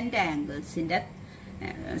 അഡ്ജസന്റ് ആംഗിൾസിന്റെ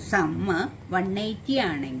സമ്മ് 180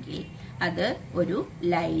 ആണെങ്കിൽ അത് ഒരു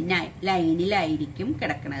ലൈനിലായിരിക്കും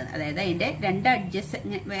കിടക്കുന്നത്. അതായത് അതിന്റെ രണ്ട്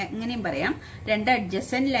എങ്ങനെയും പറയാം, രണ്ട്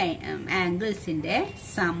അഡ്ജസന്റ് ആംഗിൾസിന്റെ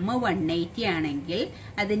സമ്മ് 180 ആണെങ്കിൽ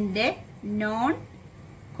അതിന്റെ നോൺ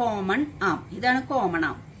കോമൺ ആം, ഇതാണ് കോമൺ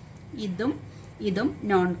ആം, ഇതും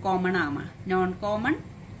non common ആമാണ്. Non common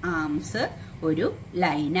arms ഒരു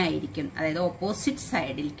ലൈൻ ആയിരിക്കും. അതായത് ഓപ്പോസിറ്റ്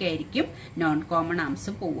സൈഡിലേക്കായിരിക്കും നോൺ കോമൺ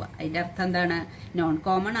ആംസ് പോവുക. അതിന്റെ അർത്ഥം എന്താണ്? Non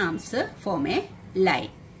common arms form A line.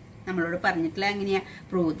 നമ്മളോട് പറഞ്ഞിട്ടില്ല എങ്ങനെയാ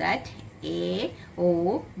prove that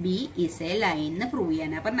AOB is a line എന്ന് പ്രൂവ്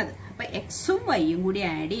ചെയ്യാനാ പറഞ്ഞത്. അപ്പൊ എക്സും വൈയും കൂടി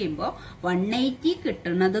ആഡ് ചെയ്യുമ്പോൾ 180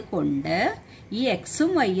 കിട്ടുന്നത് കൊണ്ട് ഈ എക്സും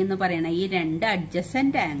വൈ എന്ന് പറയുന്ന ഈ രണ്ട്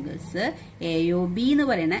അഡ്ജസന്റ് ആംഗിൾസ് AOB എന്ന്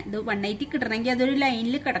പറയുന്ന ഇത് 180 കിട്ടണമെങ്കിൽ അതൊരു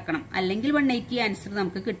ലൈനിൽ കിടക്കണം, അല്ലെങ്കിൽ 180 ആൻസർ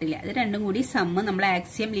നമുക്ക് കിട്ടില്ല. അത് രണ്ടും കൂടി സമ്മ് നമ്മൾ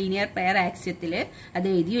ആക്സിയം ലീനിയർ പെയർ ആക്സിയത്തിൽ അത്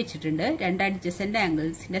എഴുതി വെച്ചിട്ടുണ്ട്. രണ്ട് അഡ്ജസന്റ്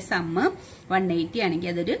ആംഗിൾസിന്റെ സമ്മ് 180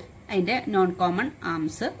 ആണെങ്കിൽ അതൊരു അതിന്റെ നോൺ കോമൺ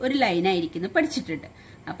ആംസ് ഒരു ലൈൻ ആയിരിക്കുന്നു പഠിച്ചിട്ടുണ്ട്.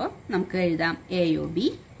 അപ്പൊ നമുക്ക് എഴുതാം AOB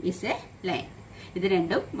ഇസ് എ ലൈൻ. ഇത്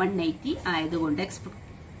രണ്ടും 180 ആയതുകൊണ്ട്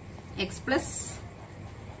X plus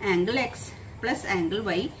angle X plus angle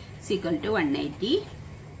Y equal to 180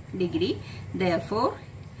 degree. therefore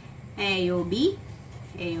AOB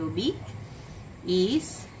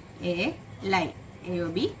is A line.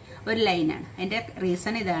 AOB ഒരു ലൈനാണ്. അതിന്റെ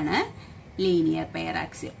റീസൺ ഇതാണ്, ലീനിയർ പെയർ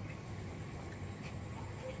ആക്സിയം.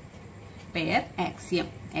 പെയർ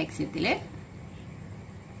ആക്സിയത്തില്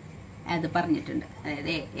അത് പറഞ്ഞിട്ടുണ്ട്.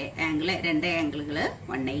 അതായത് രണ്ട് ആംഗിളുകൾ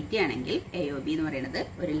 180 ആണെങ്കിൽ AOB എന്ന് പറയുന്നത്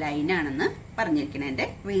ഒരു ലൈൻ ആണെന്ന് പറഞ്ഞിരിക്കുന്നതിന്റെ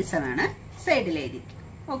റീസൺ ആണ് സൈഡിൽ എഴുതിയിരിക്കുന്നത്.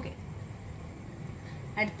 ഓക്കെ,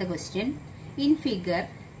 അടുത്ത question. In figure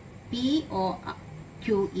POQ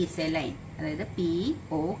is A line. അതായത്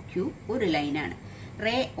POQ ഒരു ലൈനാണ്.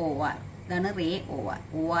 റേ OR, ഇതാണ് റേ OR.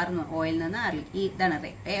 ഓയിൽ നിന്ന് ഇതാണ്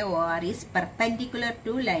ray. OR is perpendicular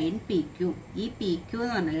to line PQ. ഈ PQ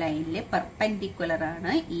എന്ന് പറഞ്ഞ ലൈനില് പെർപെൻഡിക്കുലർ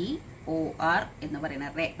ആണ് ഈ OR എന്ന്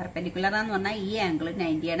പറയുന്നത്. റേ പെർപെൻഡിക്കുലർ എന്ന് പറഞ്ഞാൽ ഈ ആംഗിൾ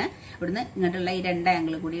 90 ആണ്, ഇവിടുന്ന് ഇങ്ങോട്ടുള്ള ഈ രണ്ട്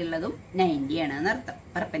ആംഗിൾ കൂടി ഉള്ളതും 90 ആണ് എന്നർത്ഥം.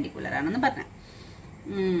 പെർപെൻഡിക്കുലർ ആണെന്ന് പറഞ്ഞ.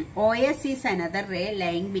 OS is another ray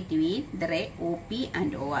line between the ray OP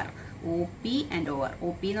and OR. OP എന്ന്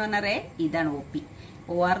പറഞ്ഞ റേ ഇതാണ് OP.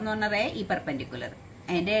 OR എന്ന് പറഞ്ഞ റേ ഈ പെർപെൻഡിക്കുലർ.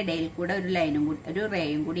 അതിന്റെ ഇടയിൽ കൂടെ ഒരു ലൈനും കൂടി ഒരു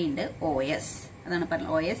റേയും കൂടി ഉണ്ട്, OS. അതാണ്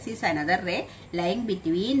പറഞ്ഞത്. OS is another ray line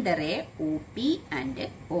between the ray OP and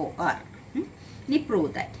OR. ഇനി പ്രൂവ്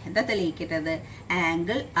ദാറ്റ്. എന്താ തെളിയിക്കേണ്ടത്?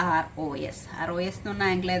 Angle ROS. ROS എന്ന് പറഞ്ഞ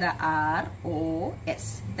ആംഗിൾ ഏതാ? ROS.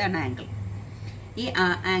 ഇതാണ് ആംഗിൾ. ഈ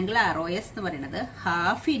ആംഗിൾ ROS എന്ന് പറയുന്നത്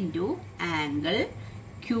half into angle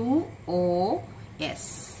QOS.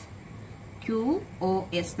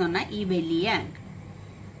 QOS എന്ന് പറഞ്ഞാൽ ഈ വലിയ ആംഗിൾ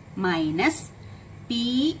മൈനസ്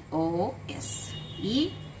POS.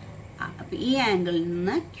 ഈ ആംഗിളിൽ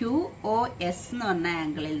നിന്ന് QOS എന്ന് പറഞ്ഞ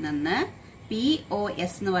ആംഗിളിൽ നിന്ന്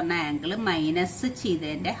POS എന്ന് പറഞ്ഞ ആംഗിൾ മൈനസ്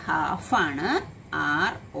ചെയ്തതിന്റെ ഹാഫാണ്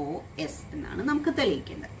ROS എന്നാണ് നമുക്ക്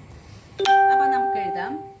തെളിയിക്കേണ്ടത്. അപ്പൊ നമുക്ക്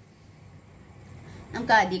എഴുതാം.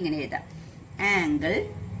 നമുക്ക് ആദ്യം ഇങ്ങനെ എഴുതാം. Angle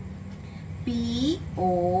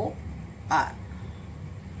POR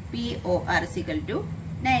equal to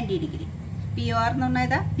 90 degree. POR എന്ന് പറഞ്ഞാൽ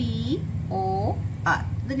ഏതാ? POR.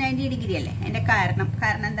 ഇത് 90 ഡിഗ്രി അല്ലേ? അതിന്റെ കാരണം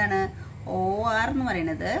എന്താണ്? OR എന്ന്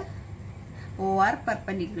പറയുന്നത് OR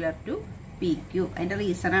പെർപെൻഡിക്കുലർ ടു PQ. അതിന്റെ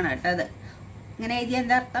റീസൺ ആണ് കേട്ടോ അത്. ഇങ്ങനെ എഴുതിയ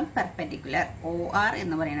എന്താ അർത്ഥം? പെർപെൻഡിക്കുലർ. OR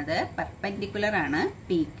എന്ന് പറയുന്നത് പെർപെൻഡിക്കുലർ ആണ്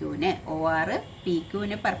PQന്. OR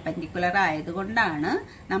PQന് പെർപെൻഡിക്കുലർ ആയതുകൊണ്ടാണ്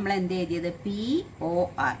നമ്മൾ എന്ത് എഴുതിയത്?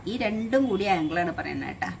 POR. ഈ രണ്ടും കൂടി ആംഗിൾ ആണ് പറയുന്നത്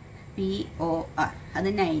കേട്ടാ. POR അത്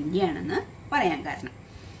 90 ആണെന്ന് പറയാൻ കാരണം.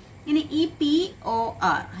 ഇനി ഈ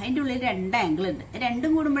POR അതിൻ്റെ ഉള്ളിൽ രണ്ട് ആംഗിൾ ഉണ്ട്,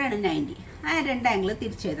 രണ്ടും കൂടുമ്പോഴാണ് 90. ആ രണ്ട് ആംഗിൾ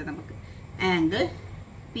തിരിച്ചെഴുതാം നമുക്ക്. Angle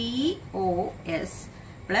POS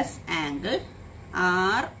plus angle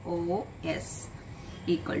ROS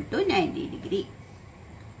equal to 90 degree.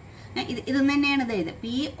 ഇത് തന്നെയാണ് ഇത് എഴുതുക.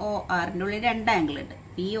 PORന്റെ ഉള്ളിൽ രണ്ട് ആംഗിൾ ഉണ്ട്,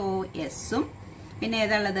 POSഉം പിന്നെ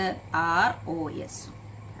ഏതാണുള്ളത്? ROSഉം.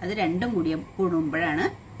 അത് രണ്ടും കൂടി കൂടുമ്പോഴാണ്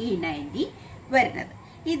ഈ 90 വരുന്നത്.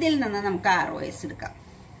 ഇതിൽ നിന്ന് നമുക്ക് ROS എടുക്കാം.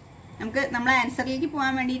 നമ്മൾ ആൻസറിലേക്ക്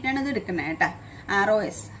പോകാൻ വേണ്ടിയിട്ടാണ് ഇത് എടുക്കുന്നത് കേട്ടാ.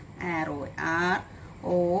 ROS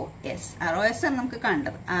ആണ് നമുക്ക്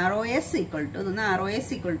കണ്ടത്. ROS ഈക്വൽ ടു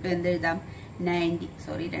എന്ത് എഴുതാം? 90.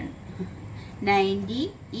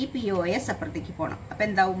 ഈ POS അപ്പുറത്തേക്ക് പോകണം. അപ്പൊ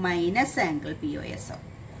എന്താവും? മൈനസ് ആംഗിൾ POS ആവും.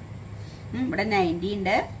 ഇവിടെ 90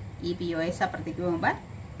 ഉണ്ട്, ഈ POS അപ്പുറത്തേക്ക് പോകുമ്പോൾ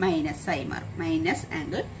മൈനസ് ആയി മാറും. മൈനസ്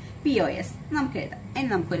ആംഗിൾ POS നമുക്ക് എഴുതാം. ഇനി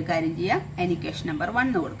നമുക്കൊരു കാര്യം ചെയ്യാം. അതിന് ഇക്വേഷൻ നമ്പർ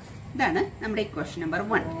 1 കൊടുക്കാം. ഇതാണ് നമ്മുടെ ഇക്വേഷൻ നമ്പർ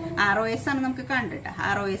 1. ROS ആണ് നമുക്ക് കണ്ടിട്ട്.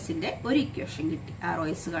 ROSന്റെ ഒരു ഇക്വേഷൻ കിട്ടി,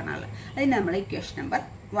 ROS കാണാനുള്ള. അതിന് നമ്മൾ ഇക്വേഷൻ നമ്പർ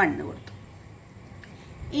 1 കൊടുത്തു.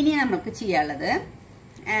 ഇനി നമുക്ക് ചെയ്യാനുള്ളത്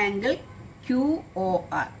ആംഗിൾ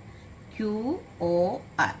QOR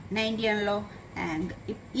QOR 90 ആണല്ലോ. ആംഗിൾ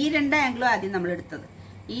ഈ രണ്ട് ആംഗിളും ആദ്യം നമ്മൾ എടുത്തത്.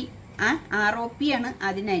 ഈ ROP ആണ്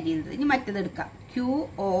ആദ്യം 90 എടുത്തത്. ഇനി മറ്റേത് എടുക്കാം.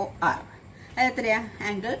 QOR അത് എത്രയാ?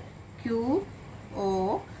 Angle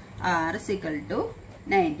QOR =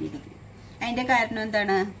 90 degree. അതിന്റെ കാരണം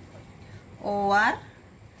എന്താണ്? OR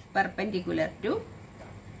perpendicular to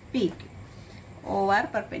PQ. OR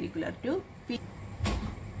perpendicular to PQ.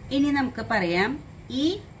 ഇനി നമുക്ക് പറയാം ഈ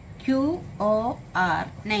QOR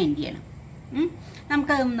 90 ആണ്.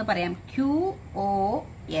 നമുക്കതൊന്ന് പറയാം.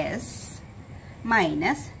 QOS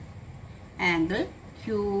minus angle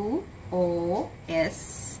QOS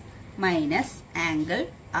minus angle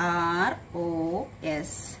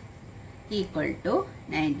ROS =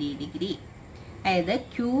 90 degree. അതായത്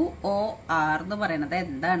QOR എന്ന് പറയുന്നത്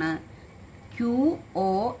എന്താണ്?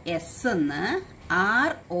 QOS എന്ന്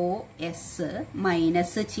ROS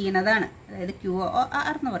മൈനസ് ചെയ്യണതാണ്. അതായത്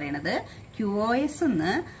QOR എന്ന് പറയുന്നത് QOS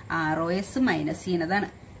എന്ന് ROS മൈനസ് ചെയ്യണതാണ്.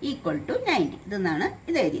 = 90. ഇതെന്നാണ്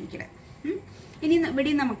ഇത് എഴുതിയിരിക്കുന്നത്. ഇനി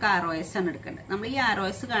ഇവിടെ നമുക്ക് ROS ആണ് എടുക്കേണ്ടത്. നമ്മൾ ഈ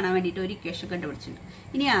ROS കാണാൻ വേണ്ടിയിട്ട് ഒരു ഇക്വേഷൻ കണ്ടുപിടിച്ചിട്ടുണ്ട്.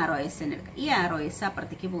 ഇനി ROS തന്നെ എടുക്കാം. ഈ ROS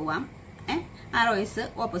അപ്പുറത്തേക്ക് പോവാം. ROS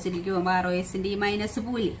ഓപ്പോസിറ്റിലേക്ക് പോകുമ്പോൾ ROSന്റെ ഈ മൈനസ്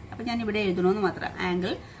പോയില്ലേ? അപ്പൊ ഞാൻ ഇവിടെ എഴുതണമെന്ന് മാത്രം.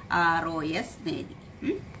 ആംഗിൾ ROS എഴുതി.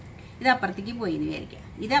 ഇത് അപ്പുറത്തേക്ക് പോയി എന്ന് വിചാരിക്കാം.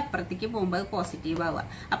 ഇത് അപ്പുറത്തേക്ക് പോകുമ്പോൾ പോസിറ്റീവ് ആവുക.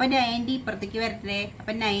 അപ്പൊ 90 ഇപ്പുറത്തേക്ക് വരട്ടെ.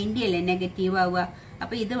 അപ്പൊ 90 അല്ലേ നെഗറ്റീവ് ആവുക.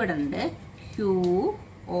 അപ്പൊ ഇത് ഇവിടെ ഉണ്ട്.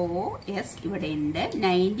 QOS ഇവിടെ ഉണ്ട്.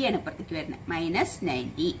 90 ആണ് ഇപ്പുറത്തേക്ക് വരുന്നത്.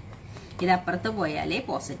 -90. ഇത് അപ്പുറത്ത് പോയാലേ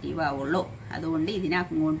പോസിറ്റീവ് ആവുള്ളൂ. അതുകൊണ്ട് ഇതിനെ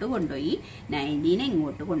അങ്ങോട്ട് കൊണ്ടുപോയി 90നെ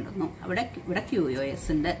ഇങ്ങോട്ട് കൊണ്ടുവന്നു. ഇവിടെ QOS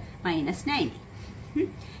ഉണ്ട്. -90.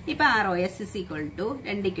 ഇപ്പൊ ROS =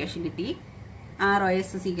 രണ്ട് ഇക്വേഷൻ കിട്ടി.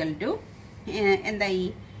 ROS = എന്തായി?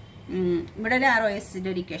 ഇവിടെ ഒരു ROSന്റെ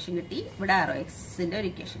ഒരു ഇക്വേഷൻ കിട്ടി. ഇവിടെ ROSന്റെ ഒരു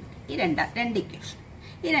ഇക്വേഷൻ കിട്ടി. ഈ രണ്ട് ഇക്വേഷൻ.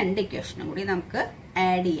 ഈ രണ്ട് ഇക്വേഷനും കൂടി നമുക്ക്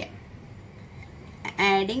ആഡ് ചെയ്യാം.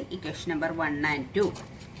 Adding equation number 1 and 2.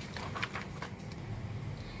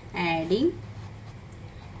 Adding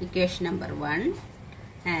equation number 1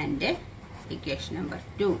 and equation number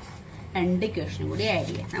 2. രണ്ട് ഇക്വേഷനും കൂടി ആഡ്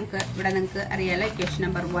ചെയ്യാം. നമുക്ക് ഇവിടെ നിങ്ങൾക്ക് അറിയാലോ ഇക്വേഷൻ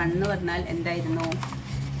നമ്പർ 1 എന്ന് പറഞ്ഞാൽ എന്തായിരുന്നു?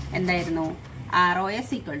 ROS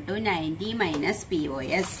 = 90 -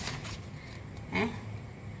 POS.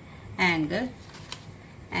 Angle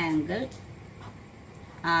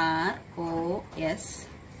ROS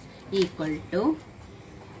 =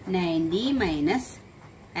 90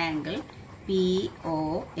 - angle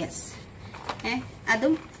POS.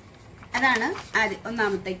 അതാണ്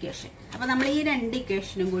ഒന്നാമത്തെ ഇക്വേഷൻ. അപ്പൊ നമ്മൾ ഈ രണ്ട്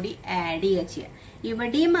ഇക്വേഷനും കൂടി ആഡ് ചെയ്യാം.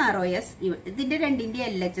 ഇവിടെയും ROS, ഇതിന്റെ രണ്ടിന്റെ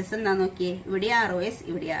LHS എന്താ നോക്കിയേ? ഇവിടെ ROS,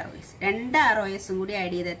 ഇവിടെ ROS. രണ്ട് ROSും കൂടി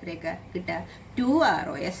ആഡ് ചെയ്ത് എത്രയൊക്കെ കിട്ടുക? 2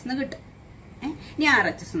 ROS എന്ന് കിട്ടും. ഇനി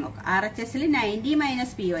RHS നോക്കാം. RHSൽ 90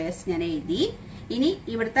 - POS ഞാൻ എഴുതി. ഇനി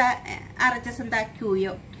ഇവിടുത്തെ RHS എന്താ?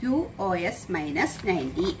 QOS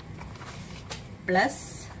 -90 plus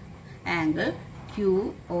angle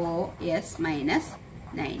QOS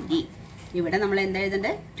 -90. ഇവിടെ നമ്മൾ എന്താ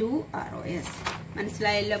എഴുതണ്ടേ? 2 ROS.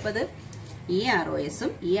 മനസ്സിലായല്ലോ? അപ്പൊ അത് ഈ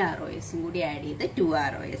ROSും ഈ ROSും കൂടി ആഡ് ചെയ്ത് 2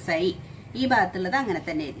 ROS ആയി. ഈ ഭാഗത്തുള്ളത് അങ്ങനെ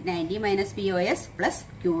തന്നെ എഴുതി. 90 - POS പ്ലസ്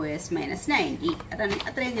QOS -90. അതാണ്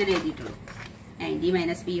അത്രയും ഞാൻ എഴുതിയിട്ടുള്ളൂ.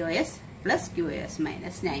 90 - POS പ്ലസ് QOS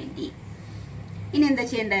 -90. ഇനി എന്താ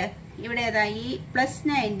ചെയ്യേണ്ടത്? ഇവിടെ ഏതാ? ഈ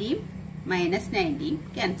 +90 -90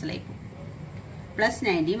 ക്യാൻസൽ ആയി പോകും.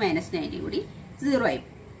 +90 -90 കൂടി 0 ആയി.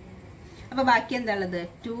 അപ്പൊ ബാക്കി എന്താ ഉള്ളത്?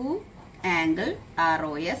 2 ആംഗിൾ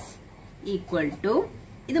ROS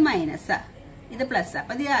 = ഇത് മൈനസാ, ഇത് പ്ലസ്.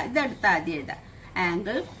 അപ്പൊ ഇത് അടുത്ത് ആദ്യം എഴുതാം.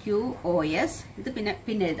 ആംഗിൾ QOS, ഇത് പിന്നെ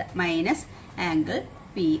എഴുതാം minus angle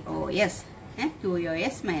POS.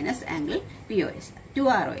 QOS minus angle POS, 2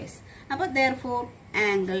 ROS. അപ്പൊ therefore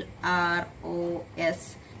ആംഗിൾ ROS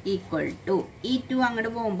 = ഈ 2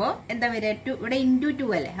 അങ്ങോട്ട് പോകുമ്പോ എന്താ വരിക? 2 ഇവിടെ × 2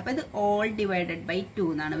 അല്ലേ? അപ്പൊ ഇത് all divided by 2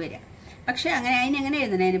 എന്നാണ് വരിക. പക്ഷെ അതിനെങ്ങനെ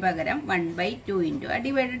എഴുതുന്നതിന് പകരം 1/2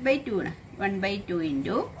 ഡിവൈഡഡ് ബൈ 2 ആണ്.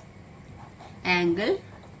 1/2 angle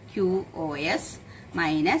QOS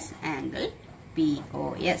minus angle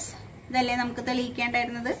POS. ഇതല്ലേ നമുക്ക്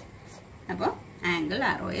തെളിയിക്കേണ്ടായിരുന്നത്? അപ്പോൾ angle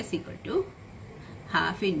ROS =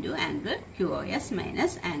 ½ angle QOS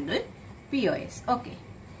minus angle POS. Okay.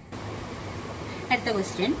 അടുത്ത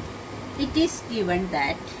question. It is given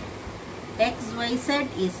that XYZ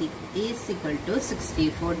is equal to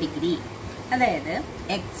 64 degree. അതായത്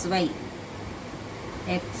XYZ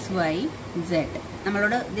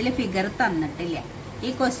നമ്മളോട് ഇതിൽ ഫിഗർ തന്നിട്ടില്ല. ഈ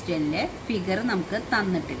ക്വസ്റ്റ്യനില് ഫിഗർ നമുക്ക്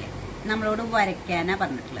തന്നിട്ടില്ല. നമ്മളോട് വരയ്ക്കാനാ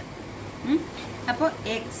പറഞ്ഞിട്ടുള്ളത്. അപ്പോൾ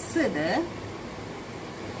X ഇത്,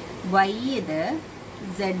 Y ഇത്,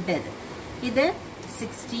 Z ഇത്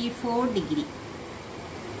 64 ഡിഗ്രി.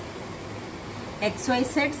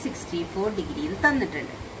 XYZ 64 ഡിഗ്രിയിൽ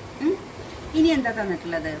തന്നിട്ടുണ്ട്. ഇനി എന്താ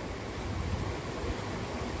തന്നിട്ടുള്ളത്?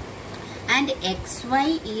 And X Y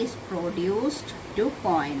is produced two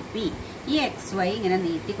point P. ഈ എക്സ് വൈ ഇങ്ങനെ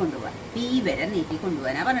നീട്ടിക്കൊണ്ടുപോകാൻ, പി വരെ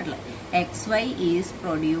നീട്ടിക്കൊണ്ടുപോകാനാണ് പറഞ്ഞിട്ടുള്ളത്. X Y is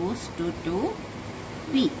produced to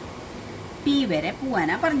P, P വരെ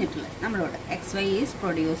പോവാനാണ് പറഞ്ഞിട്ടുള്ളത് നമ്മളോട്. X Y is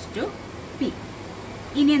produced to P.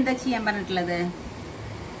 ഇനി എന്താ ചെയ്യാൻ പറഞ്ഞിട്ടുള്ളത്?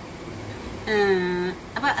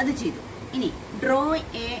 അപ്പൊ അത് ചെയ്തു. ഇനി draw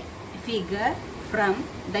A figure from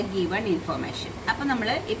the given information. അപ്പൊ നമ്മൾ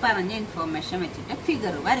ഈ പറഞ്ഞ ഇൻഫോർമേഷൻ വെച്ചിട്ട്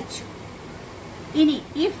ഫിഗർ വരച്ചു. ഇനി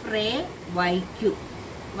if ray Y Q,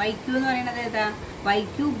 Y Q എന്ന് പറയുന്നത് ഏതാ? Y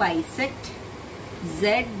Q bisect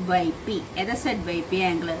Z Y P. ഏതാ Z Y P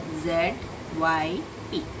angle? Z Y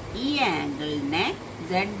P. ഈ ആംഗിളിനെ,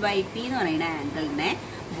 സെഡ് വൈ പി എന്ന് പറയുന്ന ആംഗിളിനെ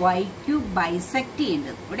വൈ ക്യൂ ബൈസെക്ട്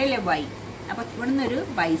ചെയ്യേണ്ടത്. ഇവിടെ അല്ലേ വൈ? അപ്പൊ ഇവിടുന്ന് ഒരു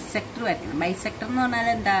ബൈസെക്ടർ വരയ്ക്കണം. ബൈസെക്ടർ എന്ന് പറഞ്ഞാൽ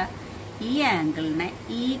എന്താ? ഈ ആംഗിളിനെ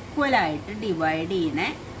ഈക്വൽ ആയിട്ട് ഡിവൈഡ് ചെയ്യുന്ന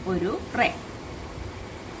ഒരു റേ.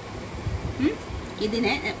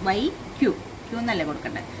 ഇതിനെ വൈ ക്യൂ, ക്യൂ എന്നല്ലേ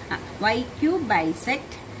കൊടുക്കണ്ടേ? Y Q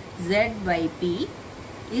bisect Z Y P.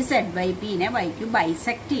 ഈ സെഡ് വൈ പിനെ വൈ ക്യൂ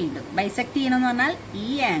ബൈസെക്ട് ചെയ്യുന്നത്. ബൈസെക്ട് ചെയ്യണമെന്ന് പറഞ്ഞാൽ ഈ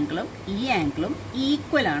ആംഗിളും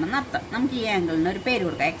ഈക്വൽ ആണെന്ന് അർത്ഥം. നമുക്ക് ഈ ആംഗിളിന് ഒരു പേര്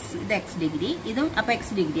കൊടുക്കാം. എക്സ്, ഇത് എക്സ് ഡിഗ്രി, ഇതും അപ്പൊ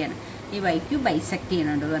എക്സ് ഡിഗ്രിയാണ്. ഈ വൈ ക്യൂ ബൈസെക്ട്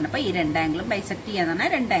ചെയ്യുന്നുണ്ട് പറഞ്ഞപ്പോൾ ഈ രണ്ട് ആംഗിളും ബൈസെക്ട് ചെയ്യാന്ന് പറഞ്ഞാൽ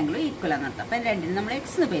രണ്ട് ആംഗിളും ഈക്വൽ ആണെന്ന് അർത്ഥം. അപ്പൊ രണ്ടിനും നമ്മൾ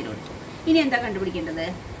എക്സ് എന്ന് പേര് കൊടുത്തു. ഇനി എന്താ കണ്ടുപിടിക്കേണ്ടത്?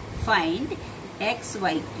 Find X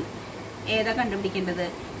Y Q. ഏതാ കണ്ടുപിടിക്കേണ്ടത്?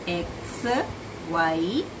 X Y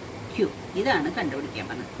Q. ഇതാണ് കണ്ടുപിടിക്കാൻ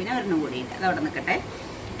പറഞ്ഞത്. പിന്നെ ഒരെണ്ണം കൂടിയിട്ട് അത് അവിടെ നിൽക്കട്ടെ.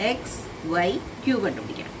 എക്സ് വൈ ക്യൂ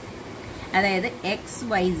കണ്ടുപിടിക്കണം. അതായത് എക്സ്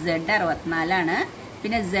വൈ സെഡ് 64ആണ്.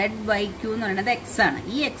 പിന്നെ സെഡ് വൈ ക്യൂ എന്ന് പറയുന്നത് എക്സ് ആണ്.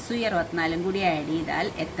 ഈ എക്സും ഈ 64 കൂടി ആഡ് ചെയ്താൽ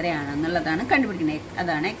എത്രയാണെന്നുള്ളതാണ് കണ്ടുപിടിക്കുന്നത്.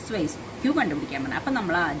 അതാണ് എക്സ് വൈ ക്യൂ കണ്ടുപിടിക്കാൻ പറഞ്ഞത്. അപ്പൊ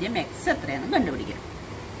നമ്മൾ ആദ്യം എക്സ് എത്രയാണെന്ന് കണ്ടുപിടിക്കണം.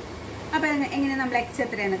 അപ്പൊ എങ്ങനെ നമ്മൾ എക്സ്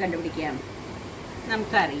എത്രയാണെന്ന് കണ്ടുപിടിക്കാം?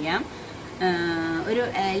 നമുക്കറിയാം, ഒരു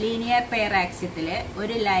ലീനിയർ പെയർ ആക്സിസില്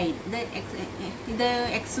ഒരു ലൈൻ, ഇത്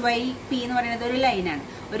എക്സ് വൈ പി എന്ന് പറയുന്നത് ഒരു ലൈനാണ്.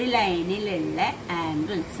 ഒരു ലൈനിലുള്ള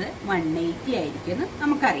ആംഗിൾസ് 180 ആയിരിക്കും എന്ന്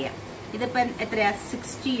നമുക്കറിയാം. ഇതിപ്പം എത്രയാ?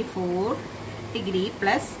 64 degree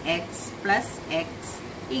plus X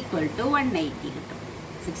equal to 180 കിട്ടും.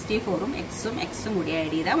 64ഉം എക്സും കൂടി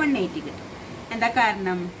ആഡ് ചെയ്താൽ 180 കിട്ടും. എന്താ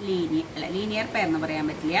കാരണം? ലീനിയർ പെയർ എന്ന് പറയാൻ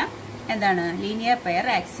പറ്റില്ല. എന്താണ്? Linear pair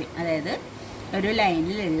axiom. അതായത് ഒരു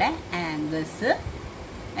ലൈനിലുള്ള ആംഗിൾസ്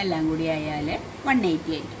എല്ലാം കൂടി ആയാൽ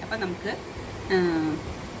 180 ആയിരിക്കും. അപ്പൊ നമുക്ക്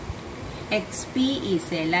X P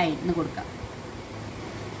is A line എന്ന് കൊടുക്കാം.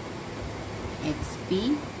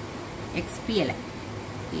 എക്സ് പി അല്ല,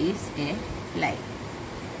 ഈസ് എ ലൈൻ.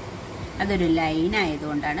 അതൊരു ലൈൻ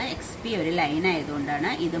ആയതുകൊണ്ടാണ്, എക്സ് പി ഒരു ലൈൻ ആയതുകൊണ്ടാണ്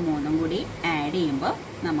ഇത് മൂന്നും കൂടി ആഡ് ചെയ്യുമ്പോൾ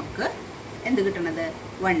നമുക്ക് എന്ത് കിട്ടുന്നത്?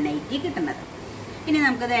 180 കിട്ടുന്നത്. ഇനി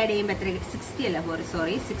നമുക്കത് ആഡ് ചെയ്യുമ്പോൾ എത്ര? 60 അല്ല,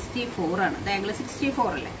 64 ആണ്. അത് ആംഗിൾ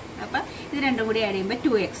 64 അല്ലേ? അപ്പൊ ഇത് രണ്ടും കൂടി ആഡ് ചെയ്യുമ്പോൾ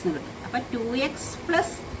 2x എന്ന് കിട്ടും. അപ്പൊ 2x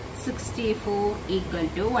plus 64 equal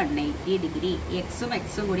to 180 degree. എക്സും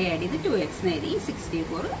കൂടി ആഡ് ചെയ്ത് 2x എഴുതി.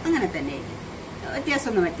 64 അങ്ങനെ തന്നെ എഴുതി,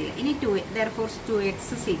 വ്യത്യാസമൊന്നും പറ്റില്ല. ഇനി 2x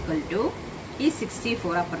is equal to ഈ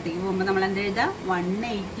 64 അപ്പുറത്തേക്ക് പോകുമ്പോൾ നമ്മൾ എന്താ എഴുതാ?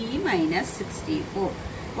 180 മൈനസ് 64.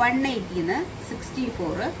 180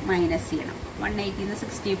 64 മൈനസ് ചെയ്യണം. 180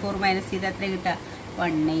 64 മൈനസ് ചെയ്ത് എത്ര കിട്ടുക?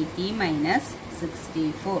 180 മൈനസ്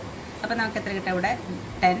 64. അപ്പൊ നമുക്ക് എത്ര കിട്ടുക? ഇവിടെ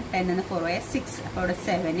 10 4 ആയ 6. അപ്പൊ ഇവിടെ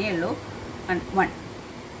 7 ഉള്ളൂ. 1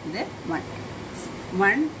 ഇത്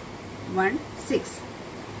 116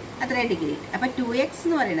 അത്രയും ഡിഗ്രി. അപ്പൊ 2x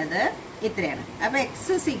എന്ന് പറയുന്നത് ഇത്രയാണ്. അപ്പൊ എക്സ്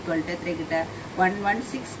ഇസ് ഈക്വൽ ടു എത്ര കിട്ടുക?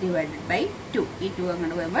 116 ഡിവൈഡഡ് ബൈ 2. ഈ 2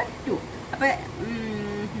 അങ്ങോട്ട് പോകുമ്പോൾ 2. അപ്പൊ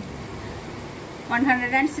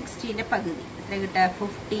 116ന്റെ പകുതി എത്ര കിട്ടുക?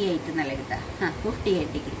 58 എന്നല്ല കിട്ടുക. 58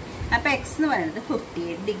 ഡിഗ്രി. അപ്പൊ എക്സ് എന്ന് പറയുന്നത്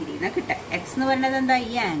 58 ഡിഗ്രി എന്നാ കിട്ടുക. എക്സ് എന്ന് പറയുന്നത് എന്താ?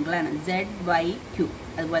 ഈ ആംഗിൾ ആണ്, സെഡ് വൈ ക്യൂ.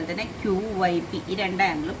 അതുപോലെ തന്നെ ക്യൂ വൈ പി. ഈ രണ്ട്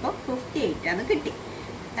ആംഗിൾ ഇപ്പോൾ 58 ആണ് കിട്ടി.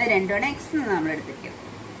 അത് രണ്ടുമാണ് എക്സ് എന്ന് നമ്മൾ എടുത്തിരിക്കുന്നത്.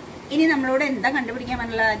 ഇനി നമ്മളോട് എന്താ കണ്ടുപിടിക്കാൻ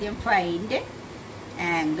പറ്റുള്ള? ആദ്യം find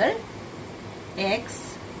angle X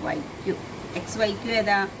Y Q. X Y Q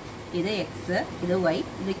ഏതാ? ഇത് എക്സ്, ഇത് വൈ,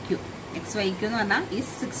 ഇത് ക്യൂ. എക്സ് വൈ ക്യൂ എന്ന് പറഞ്ഞാൽ ഈ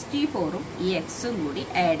 64ഉം ഈ എക്സും കൂടി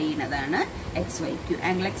ആഡ് ചെയ്യുന്നതാണ് X Y Q.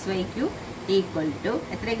 Angle X Y Q equal to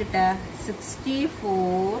എത്ര കിട്ടുക?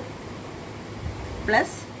 64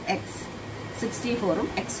 പ്ലസ് എക്സ്. 64ഉം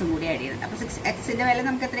എക്സും കൂടി ആഡ് ചെയ്യുന്നത്. അപ്പൊ എക്സിന്റെ വില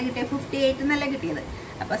നമുക്ക് എത്ര കിട്ടിയത്? 58 എന്നല്ല കിട്ടിയത്.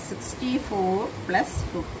 അപ്പൊ 64 പ്ലസ്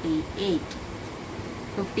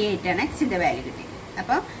 58 ആണ് എക്സിന്റെ വാല്യൂ കിട്ടിയത്.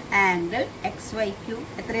 അപ്പൊ ആംഗിൾ എക്സ് വൈ ക്യൂ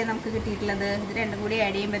എത്രയാണ് നമുക്ക് കിട്ടിയിട്ടുള്ളത്? ഇത് രണ്ടും കൂടി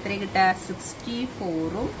ആഡ് ചെയ്യുമ്പോൾ എത്ര കിട്ടുക?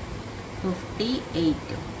 64ഉം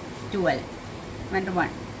 58ഉം 12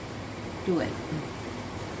 12.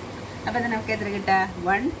 അപ്പൊ നമുക്ക് എത്ര കിട്ടുക?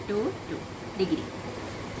 122 ഡിഗ്രി.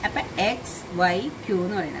 അപ്പൊ എക്സ് വൈ ക്യൂ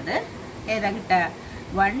എന്ന് പറയുന്നത് ഏതാ കിട്ടുക?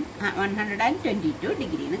 122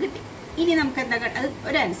 ഡിഗ്രി എന്ന് കിട്ടി. ഇനി നമുക്ക് എന്താ? അത്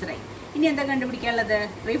ഒരു ആൻസറായി. ഇനി എന്താ കണ്ടുപിടിക്കാനുള്ളത്?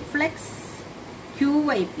 Reflux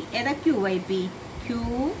QYP. ഏതാ QYP?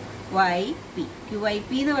 QYP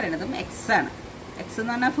എന്ന് പറയുന്നതും എക്സ് ആണ്. എക്സ്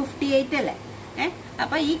എന്ന് പറഞ്ഞാൽ 58 അല്ലേ?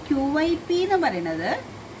 അപ്പൊ ഈ QYP എന്ന് പറയുന്നത്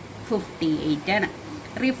 58 ആണ്.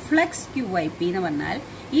 റിഫ്ലക്സ് QYP എന്ന് പറഞ്ഞാൽ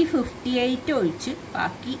ഈ 58 ഒഴിച്ച്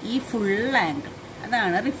ബാക്കി ഈ ഫുൾ ആംഗിൾ,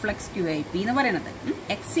 അതാണ് റിഫ്ലക്സ് QYP എന്ന് പറയുന്നത്.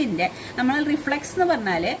 എക്സിന്റെ നമ്മൾ റിഫ്ലക്സ് എന്ന്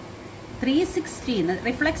പറഞ്ഞാൽ 360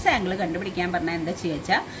 റിഫ്ലക്സ് ആംഗിൾ കണ്ടുപിടിക്കാൻ പറഞ്ഞാൽ എന്താ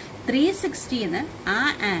ചെയ്യുക? 360 ആ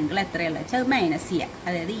ആംഗിൾ എത്രയുള്ള വെച്ചാൽ അത് മൈനസ് ചെയ്യുക.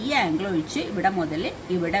 അതായത് ഈ ആംഗിൾ ഒഴിച്ച് ഇവിടെ മുതൽ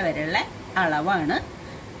ഇവിടെ വരെയുള്ള അളവാണ്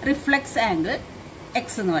റിഫ്ലക്സ് ആംഗിൾ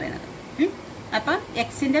എക്സ് എന്ന് പറയുന്നത്. അപ്പം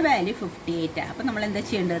എക്സിന്റെ വാല്യൂ 58 ആണ്. അപ്പം നമ്മൾ എന്താ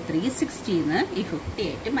ചെയ്യേണ്ടത്? 360 ഈ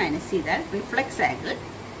 58 മൈനസ് ചെയ്താൽ റിഫ്ലക്സ് ആംഗിൾ.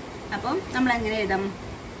 അപ്പം നമ്മൾ എങ്ങനെ എഴുതാം?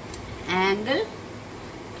 ആംഗിൾ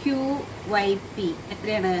QYP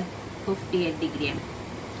എത്രയാണ്? 58 ഡിഗ്രിയാണ്.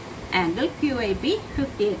 ആംഗിൾ QYP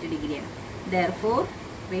 58 ഡിഗ്രിയാണ്. Therefore,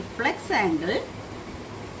 reflex angle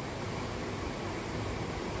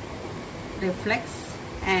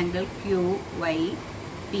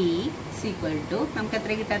QYP is equal to നമുക്ക്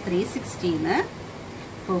എത്ര കിട്ടാ? 360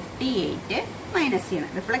 58 മൈനസ് ചെയ്യണം.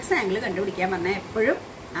 റിഫ്ലക്സ് ആംഗിൾ കണ്ടുപിടിക്കാൻ പറഞ്ഞാൽ എപ്പോഴും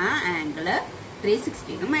ആ ആംഗിള്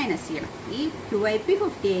 360 മൈനസ് ചെയ്യണം. ഈ QYP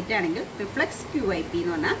 58 ആണെങ്കിൽ റിഫ്ലക്സ് QYP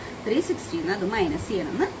എന്ന് പറഞ്ഞാൽ 360 അത് മൈനസ്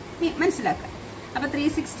ചെയ്യണം എന്ന് മനസ്സിലാക്കാം. അപ്പൊ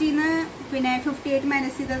 360 പിന്നെ 58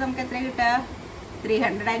 മൈനസ് ചെയ്താൽ നമുക്ക് എത്ര കിട്ടുക?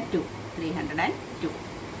 302.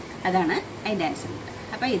 അതാണ് അതിന്റെ ആൻസർ കിട്ടുക.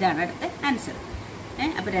 അപ്പൊ ഇതാണ് അടുത്ത ആൻസർ.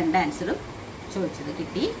 അപ്പൊ രണ്ട് ആൻസറും ചോദിച്ചത്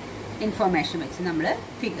കിട്ടി. ഇൻഫോർമേഷൻ വെച്ച് നമ്മൾ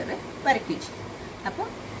ഫിഗർ വരയ്ക്കുകയും ചെയ്യും. അപ്പോൾ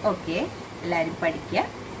ഓക്കെ, എല്ലാവരും പഠിക്കുക.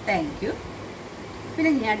 Thank you. പിന്നെ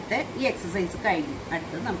ഇനി അടുത്ത ഈ എക്സസൈസ് കഴിഞ്ഞു.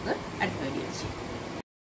 അടുത്തത് നമുക്ക് അടുത്ത വീഡിയോ ചെയ്യാം.